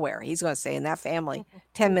go nowhere. He's going to stay in that family.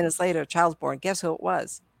 10 minutes later, a child's born. Guess who it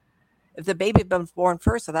was? If the baby had been born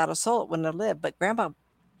first without a soul, it wouldn't have lived. But grandpa,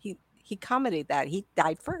 he accommodated that. He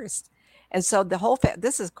died first. And so the whole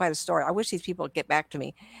this is quite a story. I wish these people would get back to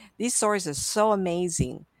me. These stories are so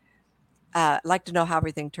amazing. I'd like to know how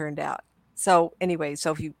everything turned out. So anyway,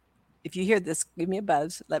 so if you hear this, give me a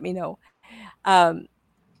buzz. Let me know. Um,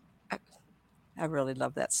 I really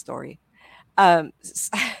love that story. Um,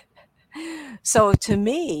 so to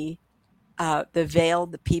me, the veil,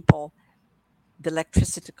 the people, the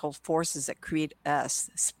electrical forces that create us,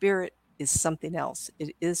 spirit is something else.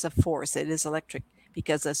 It is a force. It is electric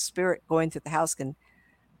because a spirit going through the house can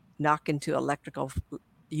knock into electrical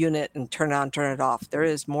unit and turn it on, turn it off. There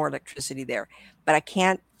is more electricity there, but I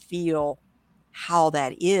can't feel how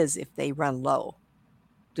that is if they run low.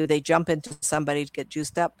 Do they jump into somebody to get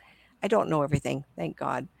juiced up? I don't know everything, thank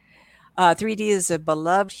God. 3D is a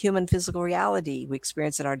beloved human physical reality we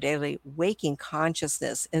experience in our daily waking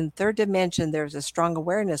consciousness. In third dimension, there's a strong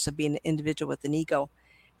awareness of being an individual with an ego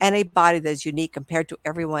and a body that's unique compared to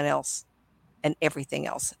everyone else and everything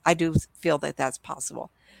else. I do feel that that's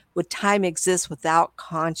possible. Would time exist without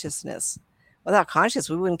consciousness? Without consciousness,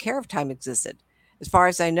 we wouldn't care if time existed. As far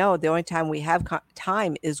as I know, the only time we have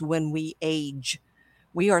time is when we age.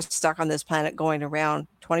 We are stuck on this planet going around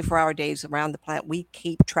 24-hour days around the planet. We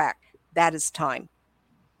keep track. That is time.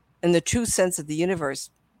 In the true sense of the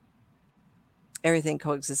universe, everything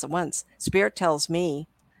coexists at once. Spirit tells me,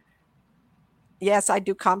 yes, I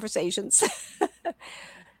do conversations.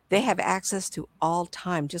 They have access to all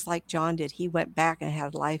time, just like John did. He went back and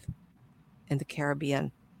had life in the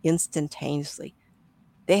Caribbean instantaneously.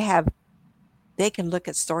 They have they can look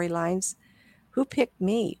at storylines. Who picked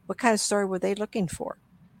me? What kind of story were they looking for?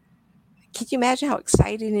 Can you imagine how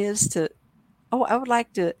exciting it is to I would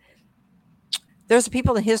like to there's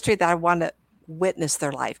people in history that I want to witness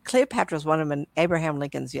their life. Cleopatra is one of them and Abraham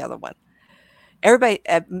Lincoln's the other one. Everybody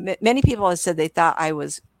many people have said they thought I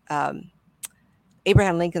was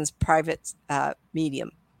Abraham Lincoln's private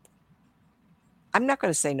medium. I'm not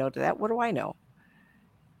going to say no to that. What do I know?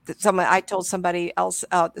 I told somebody else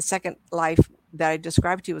the second life that I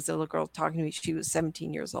described to you was a little girl talking to me. She was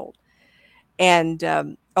 17 years old, and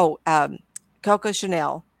Coco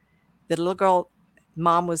Chanel, the little girl,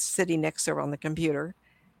 mom was sitting next to her on the computer,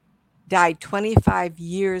 died 25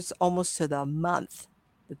 years almost to the month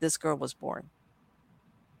that this girl was born.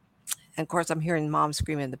 And of course, I'm hearing mom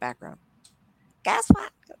screaming in the background. Guess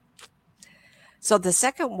what? So the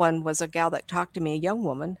second one was a gal that talked to me, a young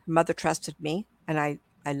woman. Her mother trusted me, and I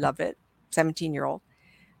love it, 17-year-old.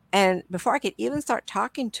 And before I could even start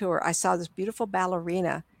talking to her, I saw this beautiful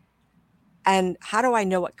ballerina. And how do I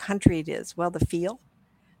know what country it is? Well, the feel,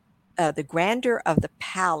 the grandeur of the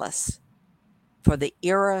palace for the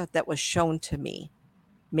era that was shown to me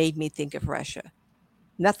made me think of Russia.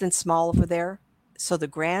 Nothing small over there. So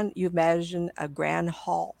you imagine a grand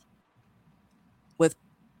hall with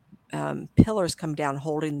pillars come down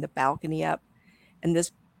holding the balcony up. And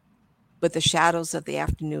this, with the shadows of the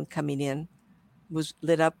afternoon coming in, was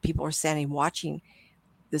lit up. People were standing watching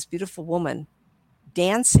this beautiful woman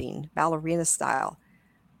dancing ballerina style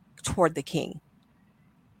toward the king.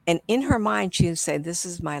 And in her mind, she would say, this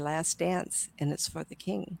is my last dance, and it's for the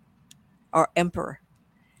king or emperor.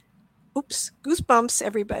 Oops, goosebumps,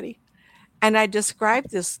 everybody. And I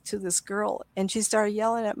described this to this girl, and she started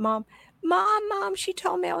yelling at mom, Mom, she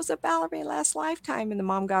told me I was a ballerina last lifetime. And the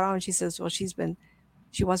mom got on and she says, well, she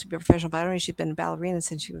wants to be a professional ballerina. She's been a ballerina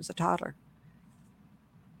since she was a toddler.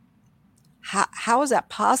 How is that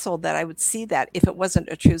possible that I would see that if it wasn't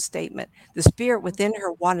a true statement? The spirit within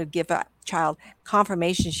her wanted to give a child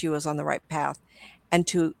confirmation she was on the right path and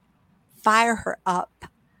to fire her up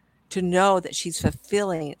to know that she's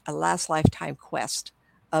fulfilling a last lifetime quest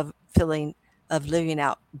of living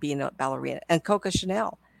out being a ballerina. And Coco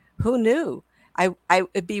Chanel, who knew?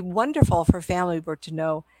 It'd be wonderful for family were to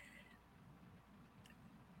know.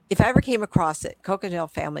 If I ever came across it, Coco Chanel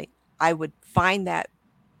family, I would find that.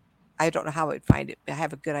 I don't know how I would find it, but I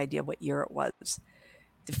have a good idea what year it was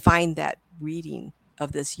to find that reading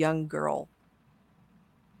of this young girl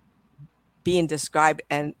being described.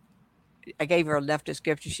 And I gave her a left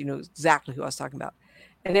description. She knew exactly who I was talking about.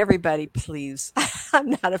 And everybody, please, I'm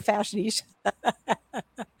not a fashionista.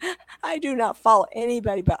 I do not follow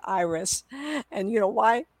anybody but Iris. And you know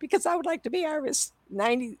why? Because I would like to be Iris.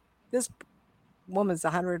 This woman's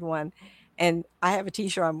 101. And I have a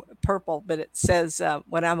T-shirt on purple, but it says,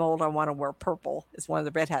 when I'm old, I want to wear purple. It's one of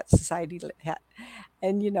the Red Hat Society hat.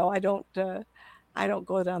 And, I don't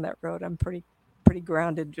go down that road. I'm pretty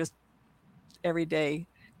grounded, just everyday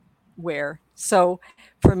wear. So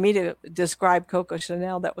for me to describe Coco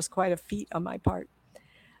Chanel, that was quite a feat on my part.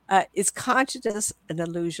 Is consciousness an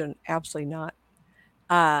illusion? Absolutely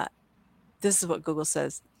not. This is what Google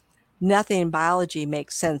says. Nothing in biology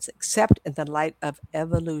makes sense except in the light of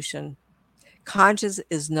evolution. Conscious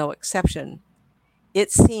is no exception.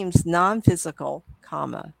 It seems non-physical,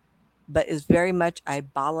 but is very much a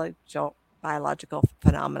biological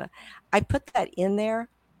phenomena. I put that in there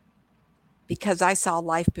because I saw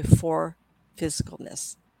life before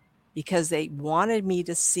physicalness, because they wanted me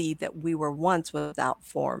to see that we were once without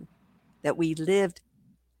form, that we lived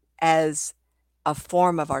as a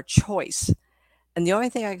form of our choice. And the only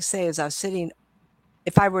thing I can say is I was sitting,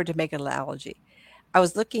 if I were to make an analogy, I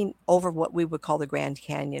was looking over what we would call the Grand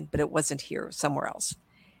Canyon, but it wasn't here, somewhere else.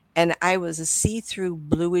 And I was a see-through,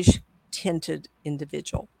 bluish tinted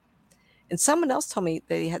individual. And someone else told me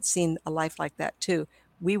they had seen a life like that too.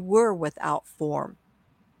 We were without form.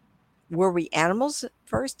 Were we animals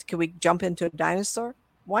first? Could we jump into a dinosaur?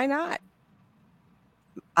 Why not?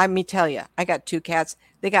 I mean, tell you, I got 2 cats.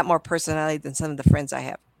 They got more personality than some of the friends I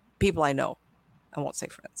have. People I know. I won't say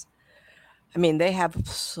friends. I mean, they have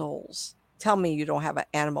souls. Tell me you don't have an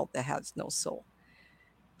animal that has no soul.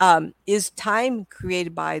 Is time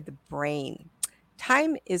created by the brain?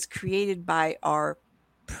 Time is created by our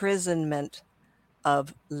imprisonment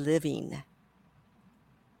of living.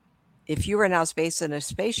 If you are in outer space in a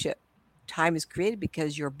spaceship, time is created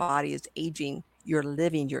because your body is aging, you're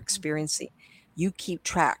living, you're experiencing. You keep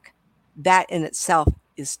track. That in itself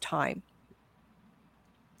is time.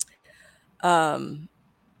 Um,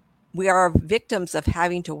 we are victims of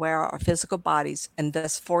having to wear our physical bodies and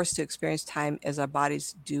thus forced to experience time as our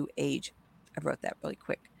bodies do age. I wrote that really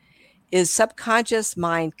quick. Is subconscious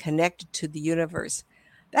mind connected to the universe?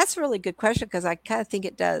 That's a really good question because I kind of think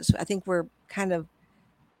it does. I think we're kind of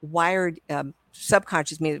wired,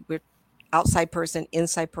 subconscious means we're outside person,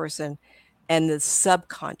 inside person, and the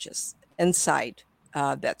subconscious inside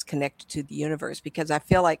that's connected to the universe. Because I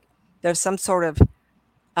feel like there's some sort of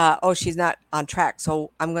oh, she's not on track,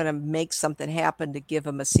 so I'm going to make something happen to give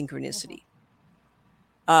them a synchronicity.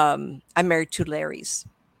 I'm married to Larrys.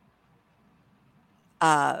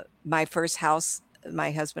 My first house,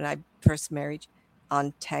 my husband and I first marriage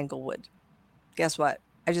on Tanglewood. Guess what?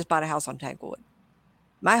 I just bought a house on Tanglewood.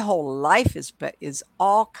 My whole life is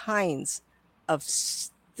all kinds of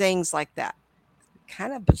things like that.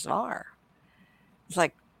 Kind of bizarre. It's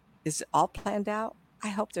like, is it all planned out? I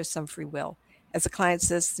hope there's some free will. As a client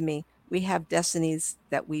says to me, we have destinies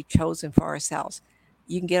that we've chosen for ourselves.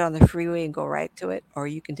 You can get on the freeway and go right to it, or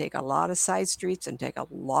you can take a lot of side streets and take a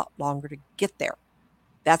lot longer to get there.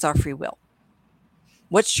 That's our free will.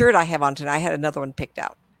 What shirt I have on tonight, I had another one picked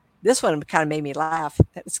out. This one kind of made me laugh.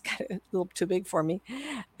 It's kind of a little too big for me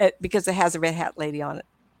because it has a red hat lady on it.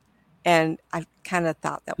 And I kind of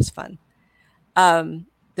thought that was fun.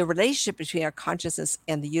 The relationship between our consciousness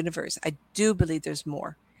and the universe, I do believe there's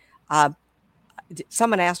more.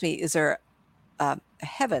 Someone asked me, is there a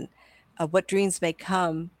heaven? What dreams may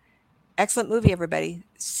come? Excellent movie, everybody.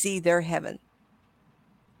 See their heaven,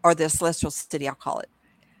 or the celestial city, I'll call it.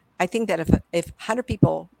 I think that if 100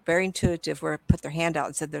 people, very intuitive, were put their hand out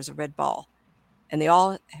and said there's a red ball, and they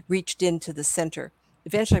all reached into the center,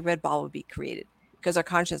 eventually a red ball would be created because our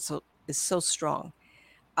conscience is so strong.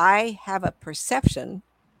 I have a perception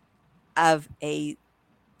of a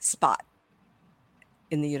spot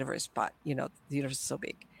in the universe. Spot, the universe is so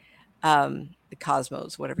big, the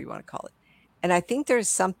cosmos, whatever you want to call it, and I think there's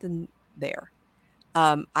something there.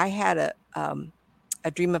 I had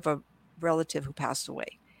a dream of a relative who passed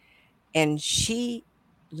away, and she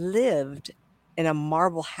lived in a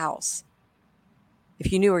marble house.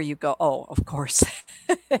 If you knew her, you go, oh, of course,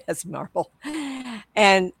 it's marble.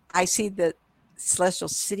 And I see the celestial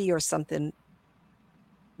city or something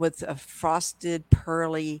with a frosted,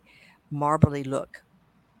 pearly, marbly look.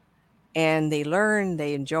 And they learn,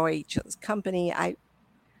 they enjoy each other's company.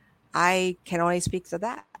 I can only speak to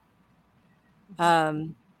that.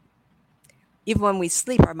 Even when we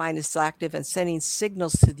sleep, our mind is still active and sending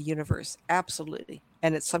signals to the universe. Absolutely.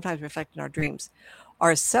 And it's sometimes reflected in our dreams.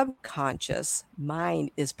 Our subconscious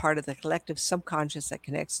mind is part of the collective subconscious that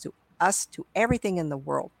connects to us, to everything in the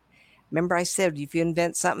world. Remember, I said if you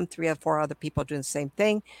invent something, 3 or 4 other people are doing the same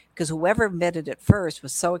thing, because whoever invented it first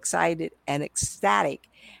was so excited and ecstatic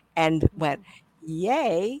and went,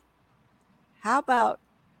 yay. How about,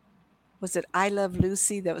 was it I Love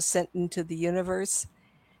Lucy that was sent into the universe?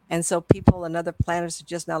 And so people on other planets are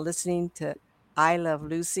just now listening to I Love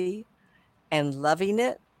Lucy and loving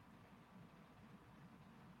it.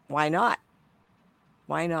 Why not?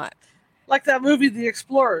 Why not? Like that movie, The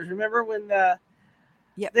Explorers. Remember when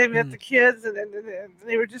Yep. they met the kids and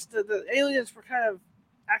they were just, the aliens were kind of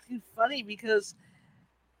acting funny because,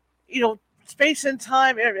 space and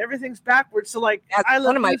time, everything's backwards. So, like, That's I Love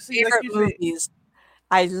one of my Lucy, like favorite you say, movies.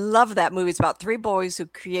 I love that movie. It's about 3 boys who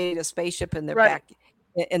create a spaceship in their right. back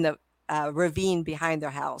in the ravine behind their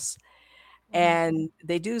house. And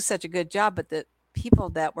they do such a good job, but the people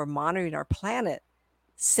that were monitoring our planet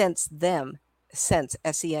sensed them,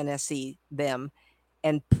 SENSE, them,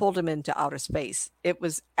 and pulled them into outer space. It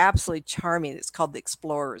was absolutely charming. It's called The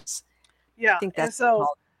Explorers. I Yeah, think and that's what it's so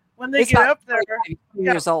called. when they It's get about up there, 25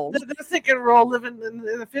 yeah, years old. they're thinking we're all living in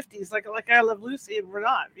the 50s, like I Love Lucy, and we're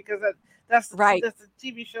not, because that's Right. that's the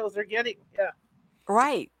TV shows they're getting. Yeah.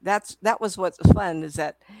 Right. That was what's fun is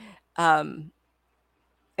that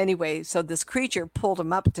anyway, so this creature pulled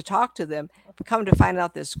him up to talk to them. Come to find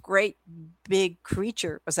out this great big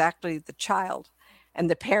creature was actually the child. And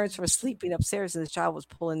the parents were sleeping upstairs and the child was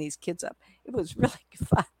pulling these kids up. It was really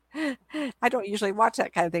fun. I don't usually watch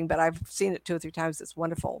that kind of thing, but I've seen it 2 or 3 times. It's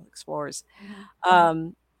wonderful. Explorers.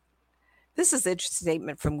 This is an interesting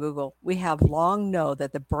statement from Google. We have long known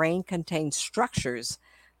that the brain contains structures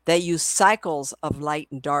that use cycles of light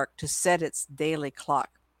and dark to set its daily clock.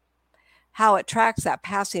 How it tracks that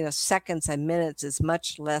passing of seconds and minutes is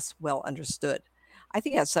much less well understood. I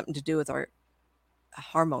think it has something to do with our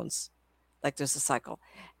hormones, like there's a cycle.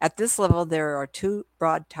 At this level, there are two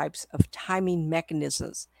broad types of timing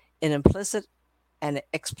mechanisms, an implicit and an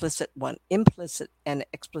explicit one. Implicit and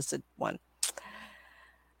explicit one.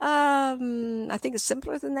 I think it's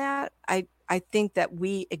simpler than that. I think that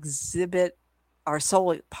we exhibit our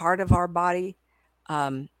soul part of our body.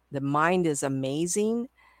 The mind is amazing,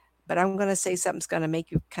 but I'm going to say something's going to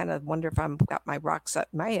make you kind of wonder if I'm got my rocks up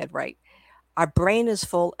my head right. Our brain is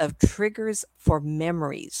full of triggers for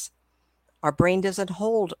memories. Our brain doesn't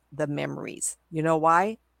hold the memories. You know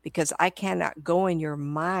why? Because I cannot go in your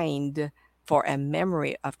mind for a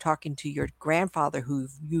memory of talking to your grandfather who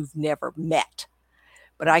you've never met.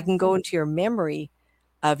 But I can go into your memory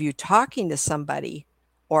of you talking to somebody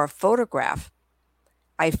or a photograph.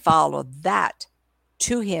 I follow that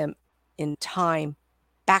to him in time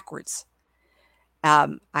backwards.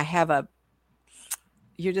 I have a,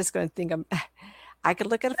 you're just going to think I could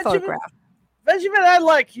look at a Benjamin, photograph. Benjamin, I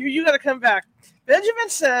like you. You got to come back. Benjamin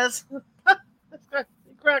says,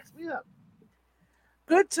 he cracks me up.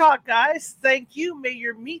 Good talk, guys. Thank you. May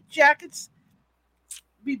your meat jackets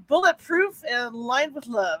be bulletproof and lined with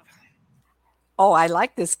love. Oh, I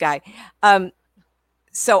like this guy. Um,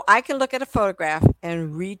 so I can look at a photograph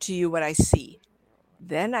and read to you what I see.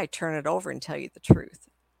 Then I turn it over and tell you the truth.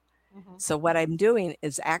 Mm-hmm. So what I'm doing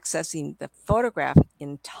is accessing the photograph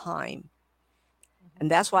in time. And Mm-hmm.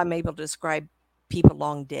 that's why I'm able to describe people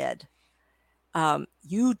long dead.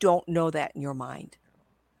 You don't know that in your mind.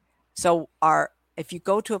 So our if you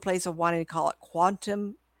go to a place of wanting to call it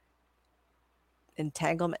quantum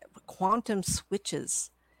entanglement, quantum switches,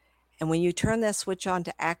 and when you turn that switch on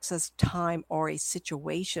to access time or a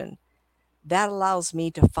situation, that allows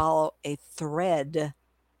me to follow a thread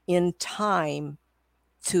in time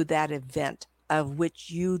to that event of which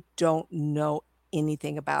you don't know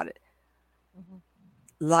anything about it. Mm-hmm.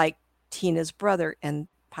 Like Tina's brother and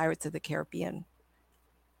Pirates of the Caribbean.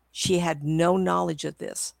 She had no knowledge of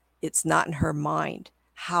this. It's not in her mind.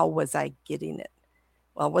 How was I getting it?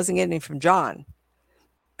 Well, I wasn't getting it from John.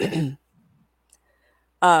 I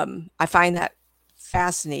find that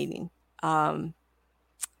fascinating. Um,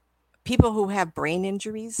 People who have brain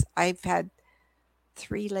injuries, I've had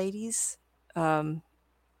three ladies, um,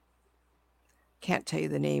 can't tell you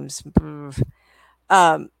the names,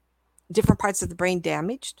 um, different parts of the brain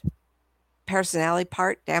damaged, personality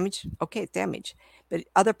part damaged. Okay, it's damaged. But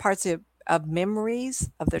other parts of memories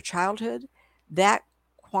of their childhood, that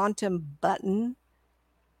quantum button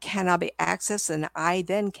cannot be accessed, and I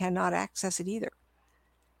then cannot access it either.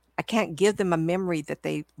 I can't give them a memory that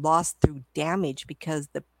they lost through damage because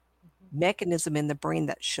the mechanism in the brain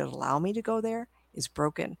that should allow me to go there is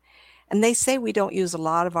broken. And they say we don't use a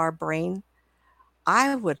lot of our brain.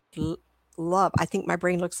 I would love, I think my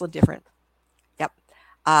brain looks a little different. Yep.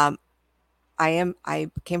 Um,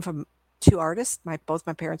 I came from two artists. Both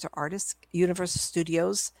my parents are artists, Universal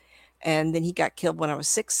Studios. And then he got killed when I was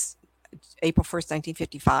 6, April 1st,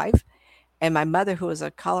 1955. And my mother, who was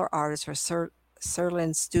a color artist for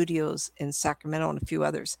Serlin Studios in Sacramento and a few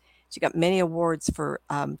others, she got many awards for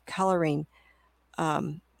coloring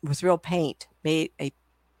with real paint, made a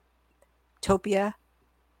topia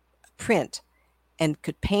print and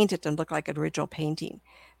could paint it and look like an original painting.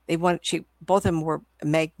 Both of them were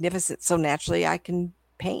magnificent. So naturally, I can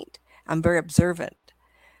paint. I'm very observant,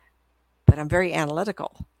 but I'm very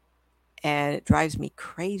analytical, and it drives me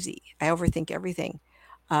crazy. I overthink everything.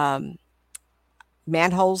 Um,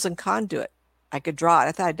 Manholes and conduit. I could draw it.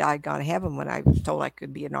 I thought I'd gone to heaven when I was told I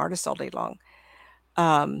could be an artist all day long.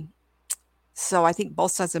 Um, so I think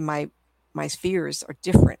both sides of my spheres are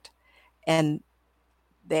different, and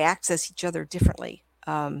they access each other differently.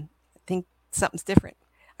 I think something's different.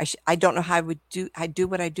 I don't know how I do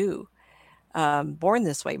what I do. Born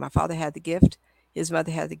this way. My father had the gift. His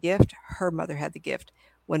mother had the gift. Her mother had the gift.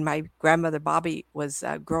 When my grandmother Bobby was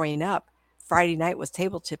growing up, Friday night was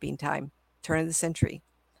table tipping time, turn of the century.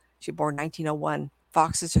 She was born 1901.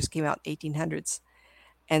 Fox Sisters came out in 1800s.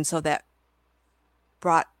 And so that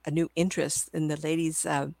brought a new interest in the ladies'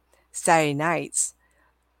 Saturday nights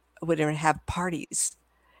would have parties.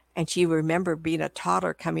 And she remembered being a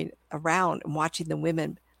toddler coming around and watching the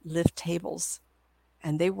women lift tables.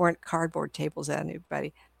 And they weren't cardboard tables,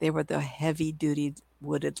 anybody. They were the heavy duty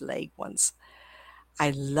wooded leg ones.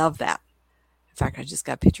 I love that. In fact, I just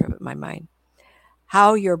got a picture of it in my mind.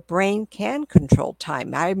 How your brain can control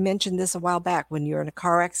time. I mentioned this a while back. When you're in a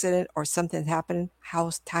car accident or something's happening, how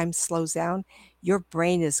time slows down. Your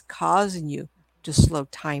brain is causing you to slow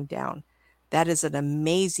time down. That is an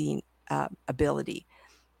amazing ability.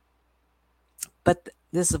 But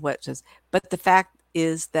this is what it says. But the fact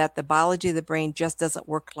is that the biology of the brain just doesn't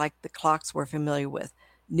work like the clocks we're familiar with.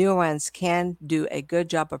 Neurons can do a good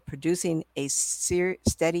job of producing a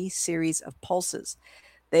steady series of pulses.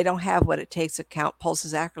 They don't have what it takes to count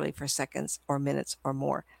pulses accurately for seconds or minutes or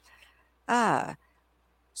more. Ah,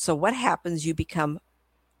 so what happens? You become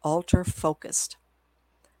ultra focused.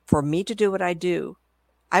 For me to do what I do,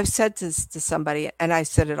 I've said this to somebody, and I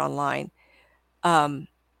said it online. Um,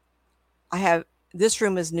 I have this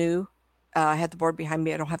room is new. I had the board behind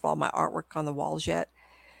me. I don't have all my artwork on the walls yet.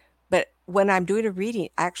 But when I'm doing a reading,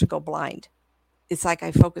 I actually go blind. It's like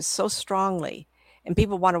I focus so strongly, and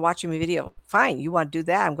people want to watch my video. Fine, you want to do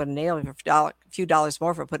that? I'm going to nail you for a few dollars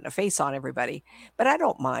more for putting a face on everybody. But I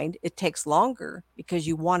don't mind. It takes longer because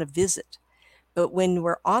you want to visit. But when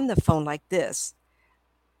we're on the phone like this,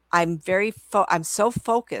 I'm so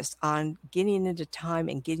focused on getting into time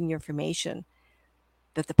and getting your information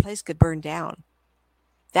that the place could burn down.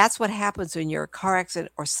 That's what happens when you're a car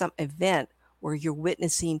accident or some event where you're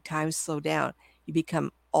witnessing time slow down. You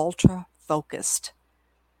become ultra focused.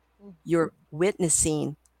 You're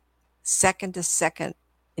witnessing second to second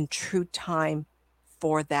in true time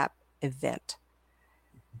for that event.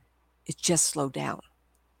 It's just slow down.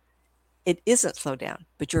 It isn't slow down,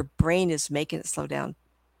 but your brain is making it slow down.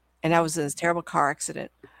 And I was in this terrible car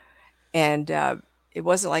accident, and it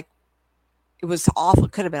wasn't like it was awful.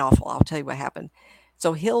 It could have been awful. I'll tell you what happened.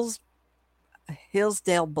 So Hillsdale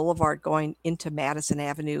Boulevard going into Madison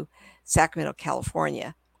Avenue, Sacramento,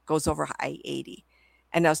 California, goes over I-80.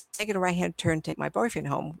 And I was taking a right-hand turn to take my boyfriend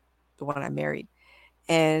home, the one I married.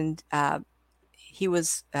 And he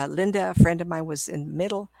was, Linda, a friend of mine, was in the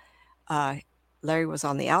middle. Uh, Larry was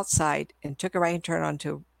on the outside and took a right-hand turn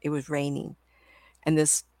onto, it was raining. And the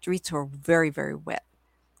streets were very, very wet.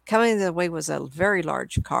 Coming the way was a very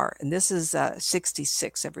large car, and this is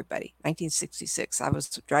 66, everybody, 1966. I was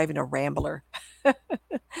driving a Rambler,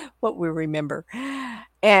 what we remember.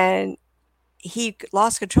 And he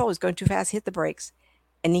lost control. He was going too fast, hit the brakes,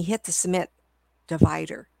 and he hit the cement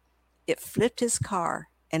divider. It flipped his car,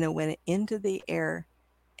 and it went into the air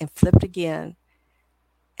and flipped again,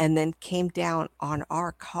 and then came down on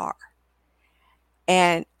our car.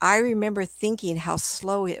 And I remember thinking how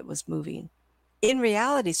slow it was moving. In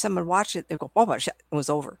reality, someone watched it, they go, oh my shit, it was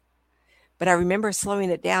over. But I remember slowing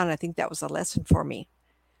it down. And I think that was a lesson for me.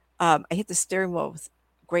 I hit the steering wheel with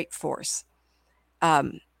great force.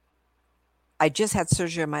 Um, I just had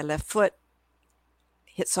surgery on my left foot,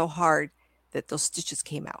 hit so hard that those stitches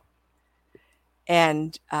came out.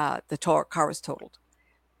 And the car was totaled.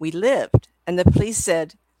 We lived. And the police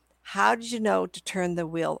said, how did you know to turn the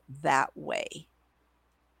wheel that way?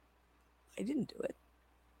 I didn't do it.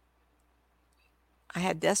 I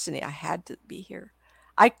had destiny. I had to be here.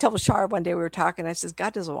 I told Shar one day we were talking. I says,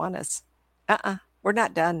 God doesn't want us. We're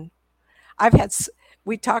not done. I've had.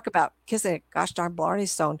 We talk about kissing a gosh darn Blarney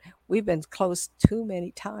Stone. We've been close too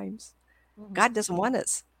many times. God doesn't want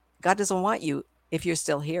us. God doesn't want you if you're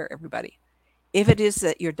still here, everybody. If it is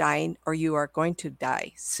that you're dying or you are going to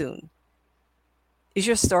die soon, is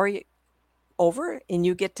your story over and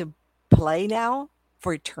you get to play now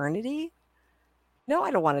for eternity? No,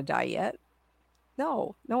 I don't want to die yet.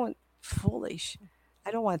 No one, foolish.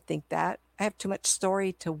 I don't want to think that. I have too much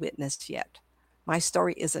story to witness yet. My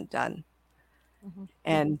story isn't done.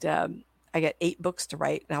 And I got 8 books to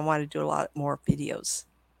write, and I want to do a lot more videos.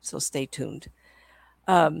 So stay tuned.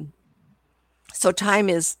 So time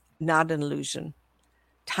is not an illusion.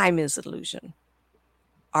 Time is an illusion.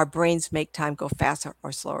 Our brains make time go faster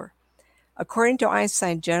or slower. According to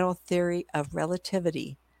Einstein's general theory of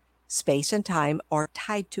relativity, space and time are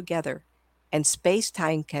tied together. And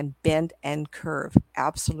space-time can bend and curve,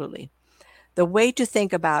 absolutely. The way to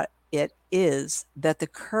think about it is that the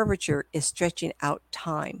curvature is stretching out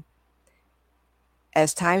time.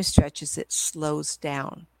 As time stretches, it slows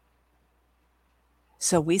down.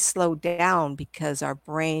 So we slow down because our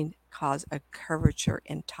brain caused a curvature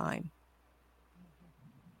in time.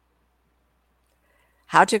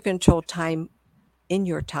 How to control time in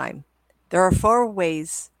your time. There are 4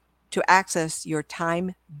 ways to access your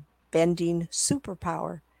time bending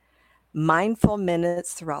superpower. Mindful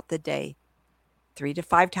minutes throughout the day. 3 to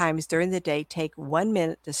 5 times during the day, take 1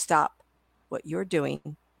 minute to stop what you're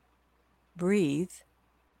doing, breathe,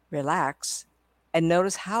 relax, and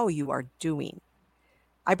notice how you are doing.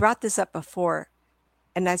 I brought this up before,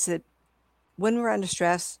 and I said, when we're under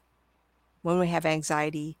stress, when we have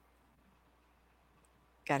anxiety,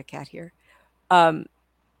 got a cat here,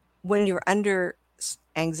 when you're under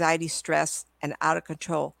anxiety, stress, and out of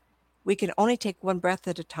control, we can only take 1 breath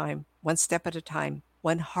at a time, 1 step at a time,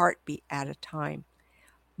 1 heartbeat at a time.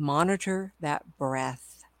 Monitor that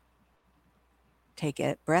breath. take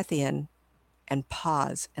a breath in and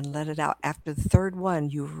pause and let it out. After the third one,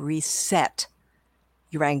 you reset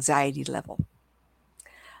your anxiety level.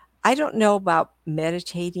 I don't know about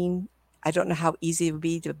meditating. I don't know how easy it would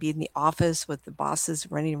be to be in the office with the bosses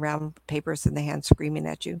running around with papers in the hand screaming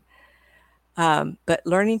at you. But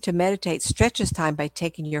learning to meditate stretches time by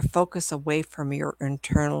taking your focus away from your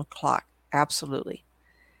internal clock. Absolutely.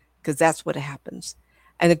 Because that's what happens.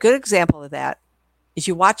 And a good example of that is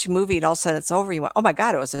you watch a movie and all of a sudden it's over. You went, oh my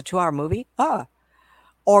God, it was a 2 hour movie. Ah.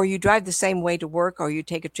 Or you drive the same way to work or you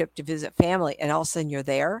take a trip to visit family and all of a sudden you're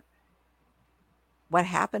there. What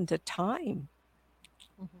happened to time?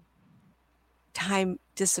 Mhm. Time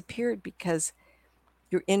disappeared because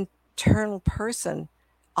your internal person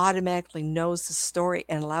automatically knows the story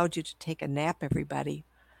and allowed you to take a nap, everybody.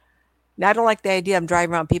 Now, I don't like the idea of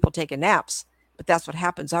driving around people taking naps, but that's what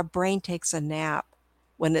happens. Our brain takes a nap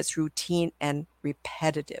when it's routine and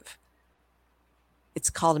repetitive. It's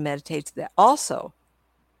called a meditation. That also,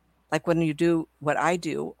 like when you do what I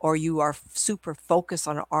do, or you are super focused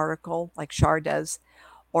on an article like Shar does,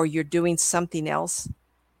 or you're doing something else,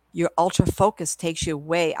 your ultra focus takes you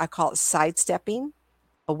away. I call it sidestepping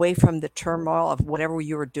away from the turmoil of whatever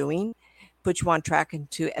you were doing, put you on track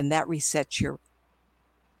into, and that resets your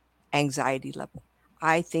anxiety level.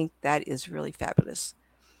 I think that is really fabulous.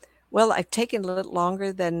 Well, I've taken a little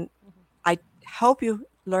longer than Mhm. I hope you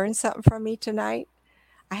learned something from me tonight.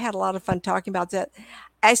 I had a lot of fun talking about that.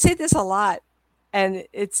 I say this a lot, and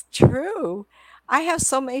it's true. I have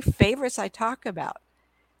so many favorites I talk about.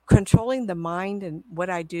 Controlling the mind and what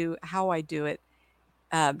I do, how I do it,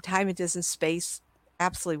 time and distance, space,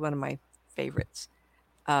 absolutely one of my favorites.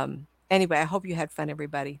 Anyway, I hope you had fun,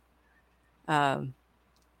 everybody. Um,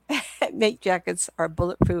 Make jackets are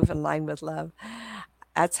bulletproof and lined with love.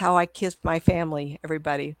 That's how I kiss my family,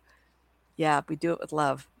 everybody. Yeah, we do it with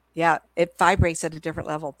love. Yeah, it vibrates at a different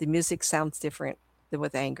level. The music sounds different than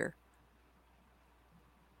with anger.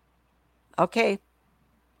 Okay,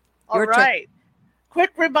 All your turn. right.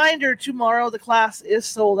 Quick reminder, tomorrow the class is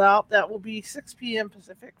sold out. That will be 6 p.m.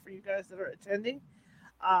 Pacific for you guys that are attending.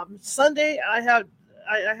 Sunday, I have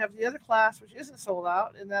the other class, which isn't sold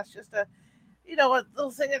out, and that's just a, a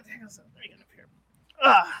little thing. Hang on, let me get up here.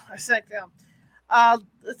 I sank down.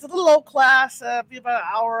 It's a little old class. Be about an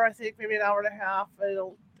hour, I think, maybe an hour and a half.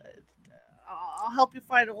 I'll help you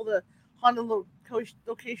find all the haunted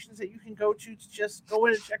locations that you can go to just go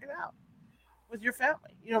in and check it out with your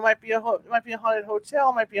family. It might be it might be a haunted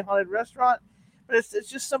hotel, it might be a haunted restaurant, but it's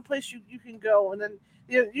just some place you can go. And then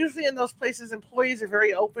usually in those places, employees are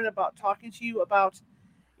very open about talking to you about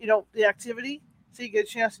the activity, so you get a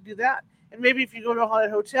chance to do that. And maybe if you go to a haunted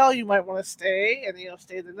hotel, you might want to stay and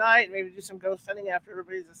stay the night, and maybe do some ghost hunting after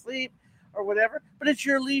everybody's asleep or whatever. But it's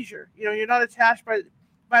your leisure. You're not attached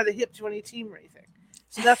by the hip to any team or anything.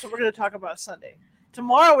 So that's what we're going to talk about Sunday.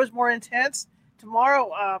 Tomorrow is more intense.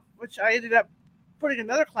 Tomorrow, which I ended up putting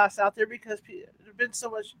another class out there because there's been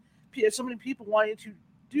so many people wanting to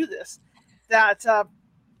do this that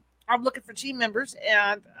I'm looking for team members,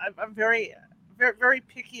 and I'm very, very, very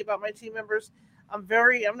picky about my team members. I'm not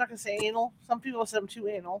going to say anal. Some people say I'm too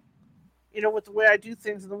anal, with the way I do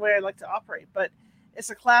things and the way I like to operate. But it's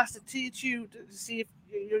a class to teach you to see if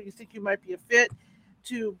you think you might be a fit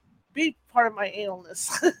to be part of my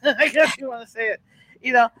analness. I guess you want to say it.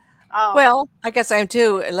 You know, um, Well, I guess I am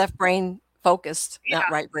too. Left brain focused, yeah,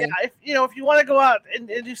 not right yeah. brain. If you want to go out and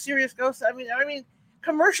do serious ghosts, I mean,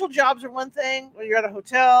 commercial jobs are one thing. When you're at a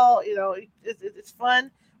hotel, it's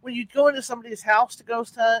fun. When you go into somebody's house to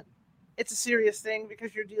ghost hunt, it's a serious thing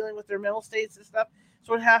because you're dealing with their mental states and stuff.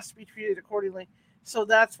 So it has to be treated accordingly. So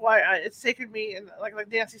that's why it's taken me, and like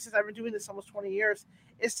Nancy says, I've been doing this almost 20 years.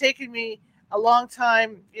 It's taken me a long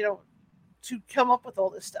time, to come up with all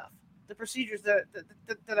this stuff, the procedures that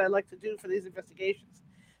I like to do for these investigations.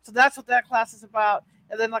 So that's what that class is about.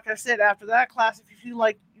 And then, like I said, after that class, if you feel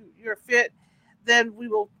like you're fit, then we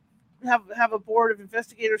will have a board of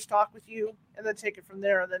investigators talk with you, and then take it from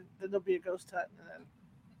there. And then there'll be a ghost hunt, and then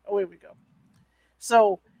away we go.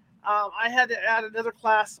 So I had to add another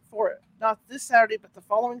class for it, not this Saturday, but the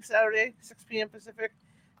following Saturday, 6 p.m. Pacific,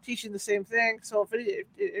 teaching the same thing. So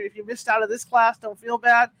if you missed out of this class, don't feel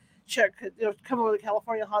bad. Come over to the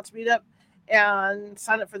California Haunts Meetup and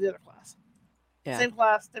sign up for the other class. Yeah. Same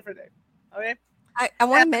class, different day. Okay. I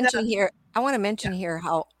want to And mention here. I want to yeah, mention here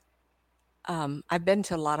how I've been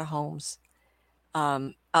to a lot of homes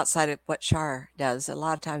outside of what Shar does. A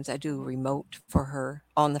lot of times I do remote for her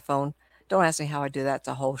on the phone. Don't ask me how I do that. It's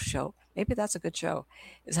a whole show. Maybe that's a good show.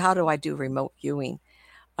 Is how do I do remote viewing?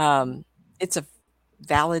 Um, it's a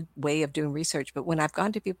valid way of doing research. But when I've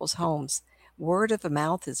gone to people's homes, word of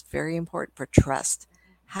mouth is very important for trust.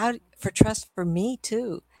 For trust for me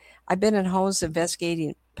too. I've been in homes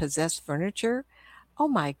investigating possessed furniture. Oh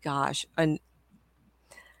my gosh. And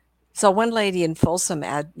so one lady in Folsom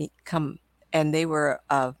had me come, and they were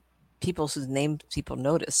people whose names people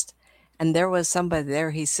noticed. And there was somebody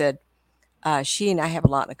there, he said, she and I have a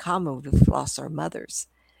lot in common. We've lost our mothers.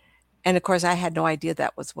 And of course, I had no idea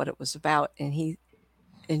that was what it was about.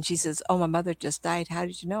 And she says, "Oh, my mother just died. How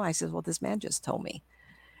did you know?" I said, "Well, this man just told me."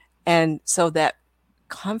 And so that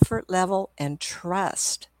comfort level and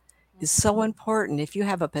trust is so important. If you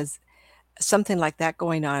have something like that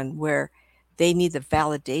going on where they need the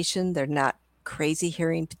validation, they're not crazy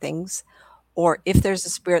hearing things, or if there's a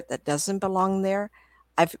spirit that doesn't belong there,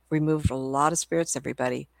 I've removed a lot of spirits,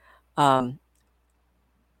 everybody. Um,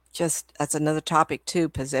 just that's another topic too,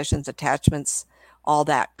 possessions, attachments, all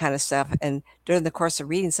that kind of stuff. And during the course of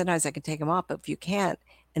reading, sometimes I can take them off, but if you can't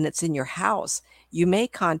and it's in your house, you may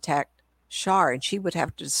contact Shar, and she would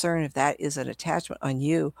have to discern if that is an attachment on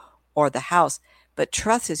you or the house. But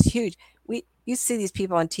trust is huge. You see these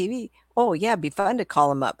people on TV. Oh yeah, it'd be fun to call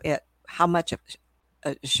them up. How much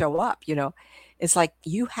show up? It's like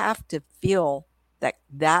you have to feel that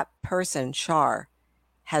that person, Shar,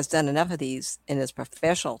 has done enough of these and is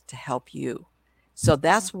professional to help you. So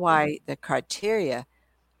that's why the criteria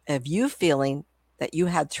of you feeling that you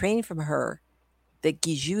had training from her that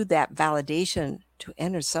gives you that validation to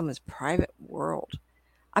enter someone's private world.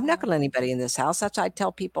 I'm not going to let anybody in this house. That's why I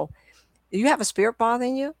tell people, if you have a spirit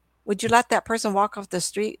bothering you, would you let that person walk off the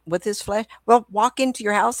street with his flesh? Well, walk into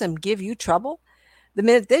your house and give you trouble? The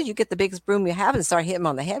minute that you get the biggest broom you have and start hitting him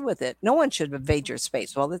on the head with it, no one should invade your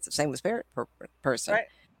space. Well, it's the same with spirit person. Right.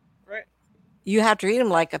 You have to treat them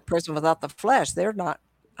like a person without the flesh. They're not.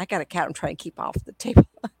 I got a cat I'm trying to keep off the table.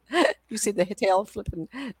 You see the tail flipping.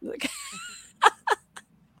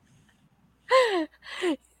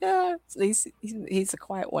 Yeah, so he's a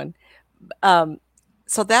quiet one.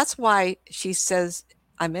 So that's why she says,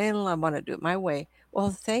 I want to do it my way.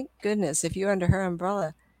 Well, thank goodness if you're under her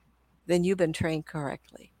umbrella, then you've been trained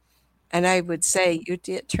correctly. And I would say you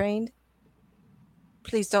get trained,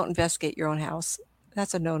 please don't investigate your own house.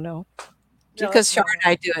 That's a no-no. No, Because Shar and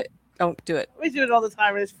I do it. Don't do it. we do it all the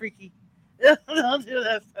time, and it's freaky. Don't do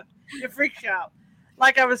that stuff. It freaks you out.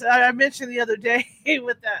 Like I mentioned the other day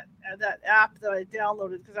with that app that I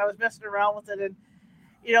downloaded because I was messing around with it, and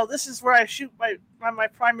this is where I shoot my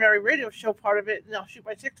primary radio show part of it, and I'll shoot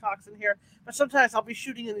my TikToks in here. But sometimes I'll be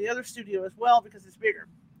shooting in the other studio as well because it's bigger.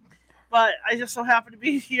 But I just so happen to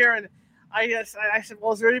be here, and I said,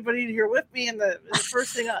 "Well, is there anybody here with me?" And the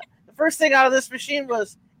first thing out of this machine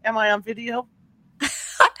was, "Am I on video?"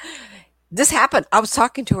 This happened. I was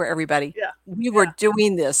talking to her, everybody. Yeah. We were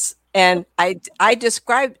doing this, and I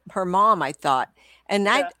described her mom, I thought. And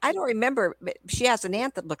I don't remember. She has an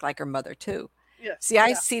aunt that looked like her mother, too. Yeah. See,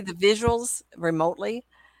 I see the visuals remotely,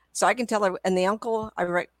 so I can tell her. And the uncle,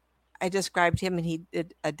 I described him, and he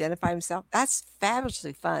did identify himself. That's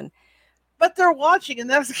fabulously fun. But they're watching, and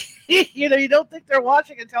that's you don't think they're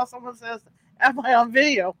watching until someone says, "Am I on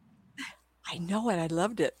video?" I know it. I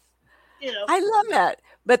loved it. I love that.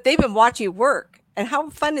 But they've been watching you work. And how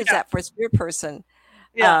fun is that for a spirit person?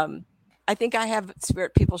 Yeah. I think I have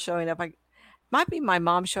spirit people showing up. Might be my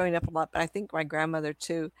mom showing up a lot, but I think my grandmother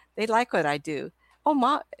too. They like what I do. Oh,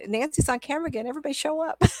 Mom, Nancy's on camera again. Everybody show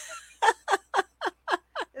up.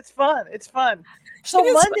 It's fun. So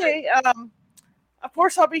Monday, of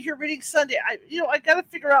course, I'll be here reading Sunday. I got to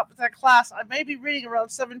figure out with that class. I may be reading around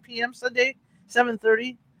 7 p.m. Sunday,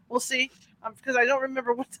 7:30. We'll see. Because I don't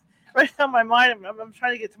remember what. Right now in my mind, I'm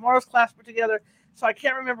trying to get tomorrow's class put together, so I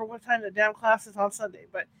can't remember what time the damn class is on Sunday.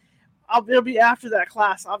 But it'll be after that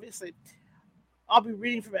class, obviously. I'll be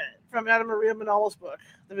reading from Anna Maria Manalo's book,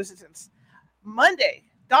 The Visitants. Monday,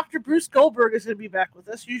 Dr. Bruce Goldberg is going to be back with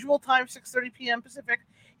us. Usual time, 6:30 p.m. Pacific.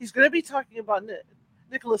 He's going to be talking about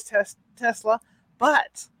Nicholas Tesla,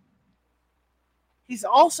 but he's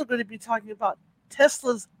also going to be talking about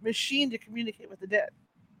Tesla's machine to communicate with the dead.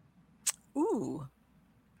 Ooh.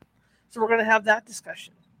 So we're going to have that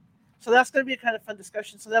discussion. So that's going to be a kind of fun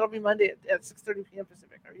discussion. So that'll be Monday at 6:30 p.m.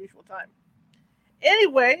 Pacific, our usual time.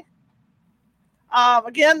 Anyway,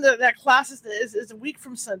 again, that class is a week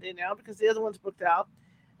from Sunday now because the other one's booked out.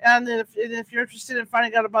 And then if you're interested in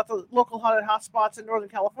finding out about the local haunted hotspots in Northern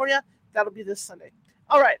California, that'll be this Sunday.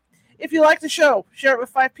 All right. If you like the show, share it with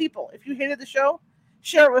 5 people. If you hated the show,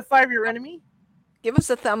 share it with 5 of your enemy. Give us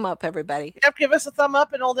a thumb up, everybody. Yep, give us a thumb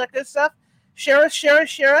up and all that good stuff. Share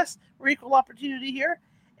us. We're equal opportunity here.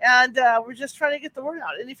 And we're just trying to get the word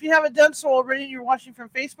out. And if you haven't done so already and you're watching from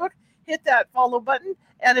Facebook, hit that follow button.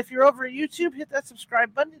 And if you're over at YouTube, hit that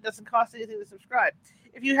subscribe button. It doesn't cost anything to subscribe.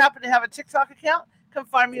 If you happen to have a TikTok account, come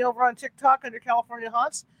find me over on TikTok under California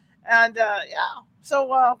Haunts. And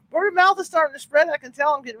so word of mouth is starting to spread. I can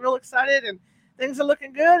tell I'm getting real excited and things are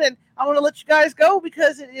looking good. And I want to let you guys go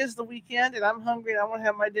because it is the weekend and I'm hungry and I want to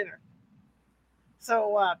have my dinner.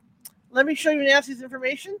 So let me show you Nancy's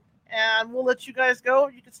information. And we'll let you guys go.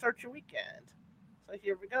 You can start your weekend. So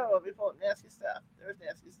here we go. Let me pull up Nancy's stuff. There's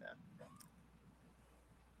Nancy's stuff.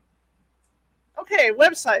 Okay,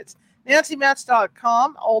 websites.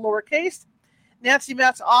 NancyMatz.com, all lowercase.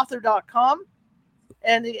 NancyMatzAuthor.com.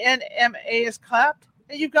 And the NMA is clapped.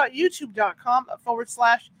 And you've got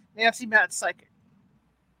YouTube.com/Nancy Matz Psychic.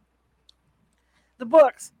 The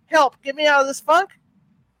books. Help Get Me Out of This Funk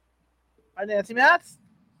by Nancy Matz.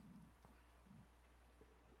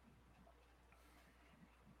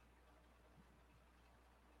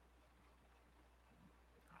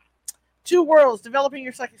 Two Worlds, Developing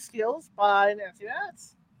Your Psychic Skills by Nancy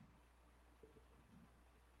Matz.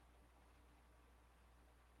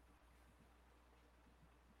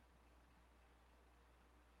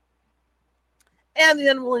 And The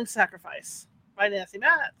Unwilling Sacrifice by Nancy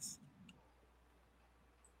Matz.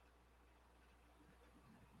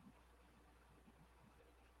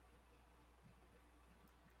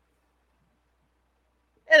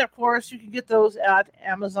 And of course, you can get those at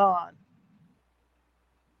Amazon.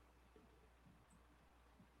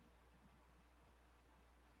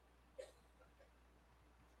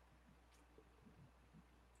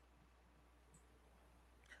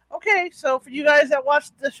 Okay, so for you guys that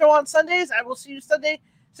watch the show on Sundays, I will see you Sunday,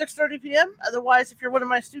 6:30 p.m. Otherwise, if you're one of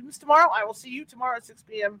my students tomorrow, I will see you tomorrow at 6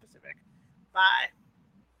 p.m. Pacific. Bye.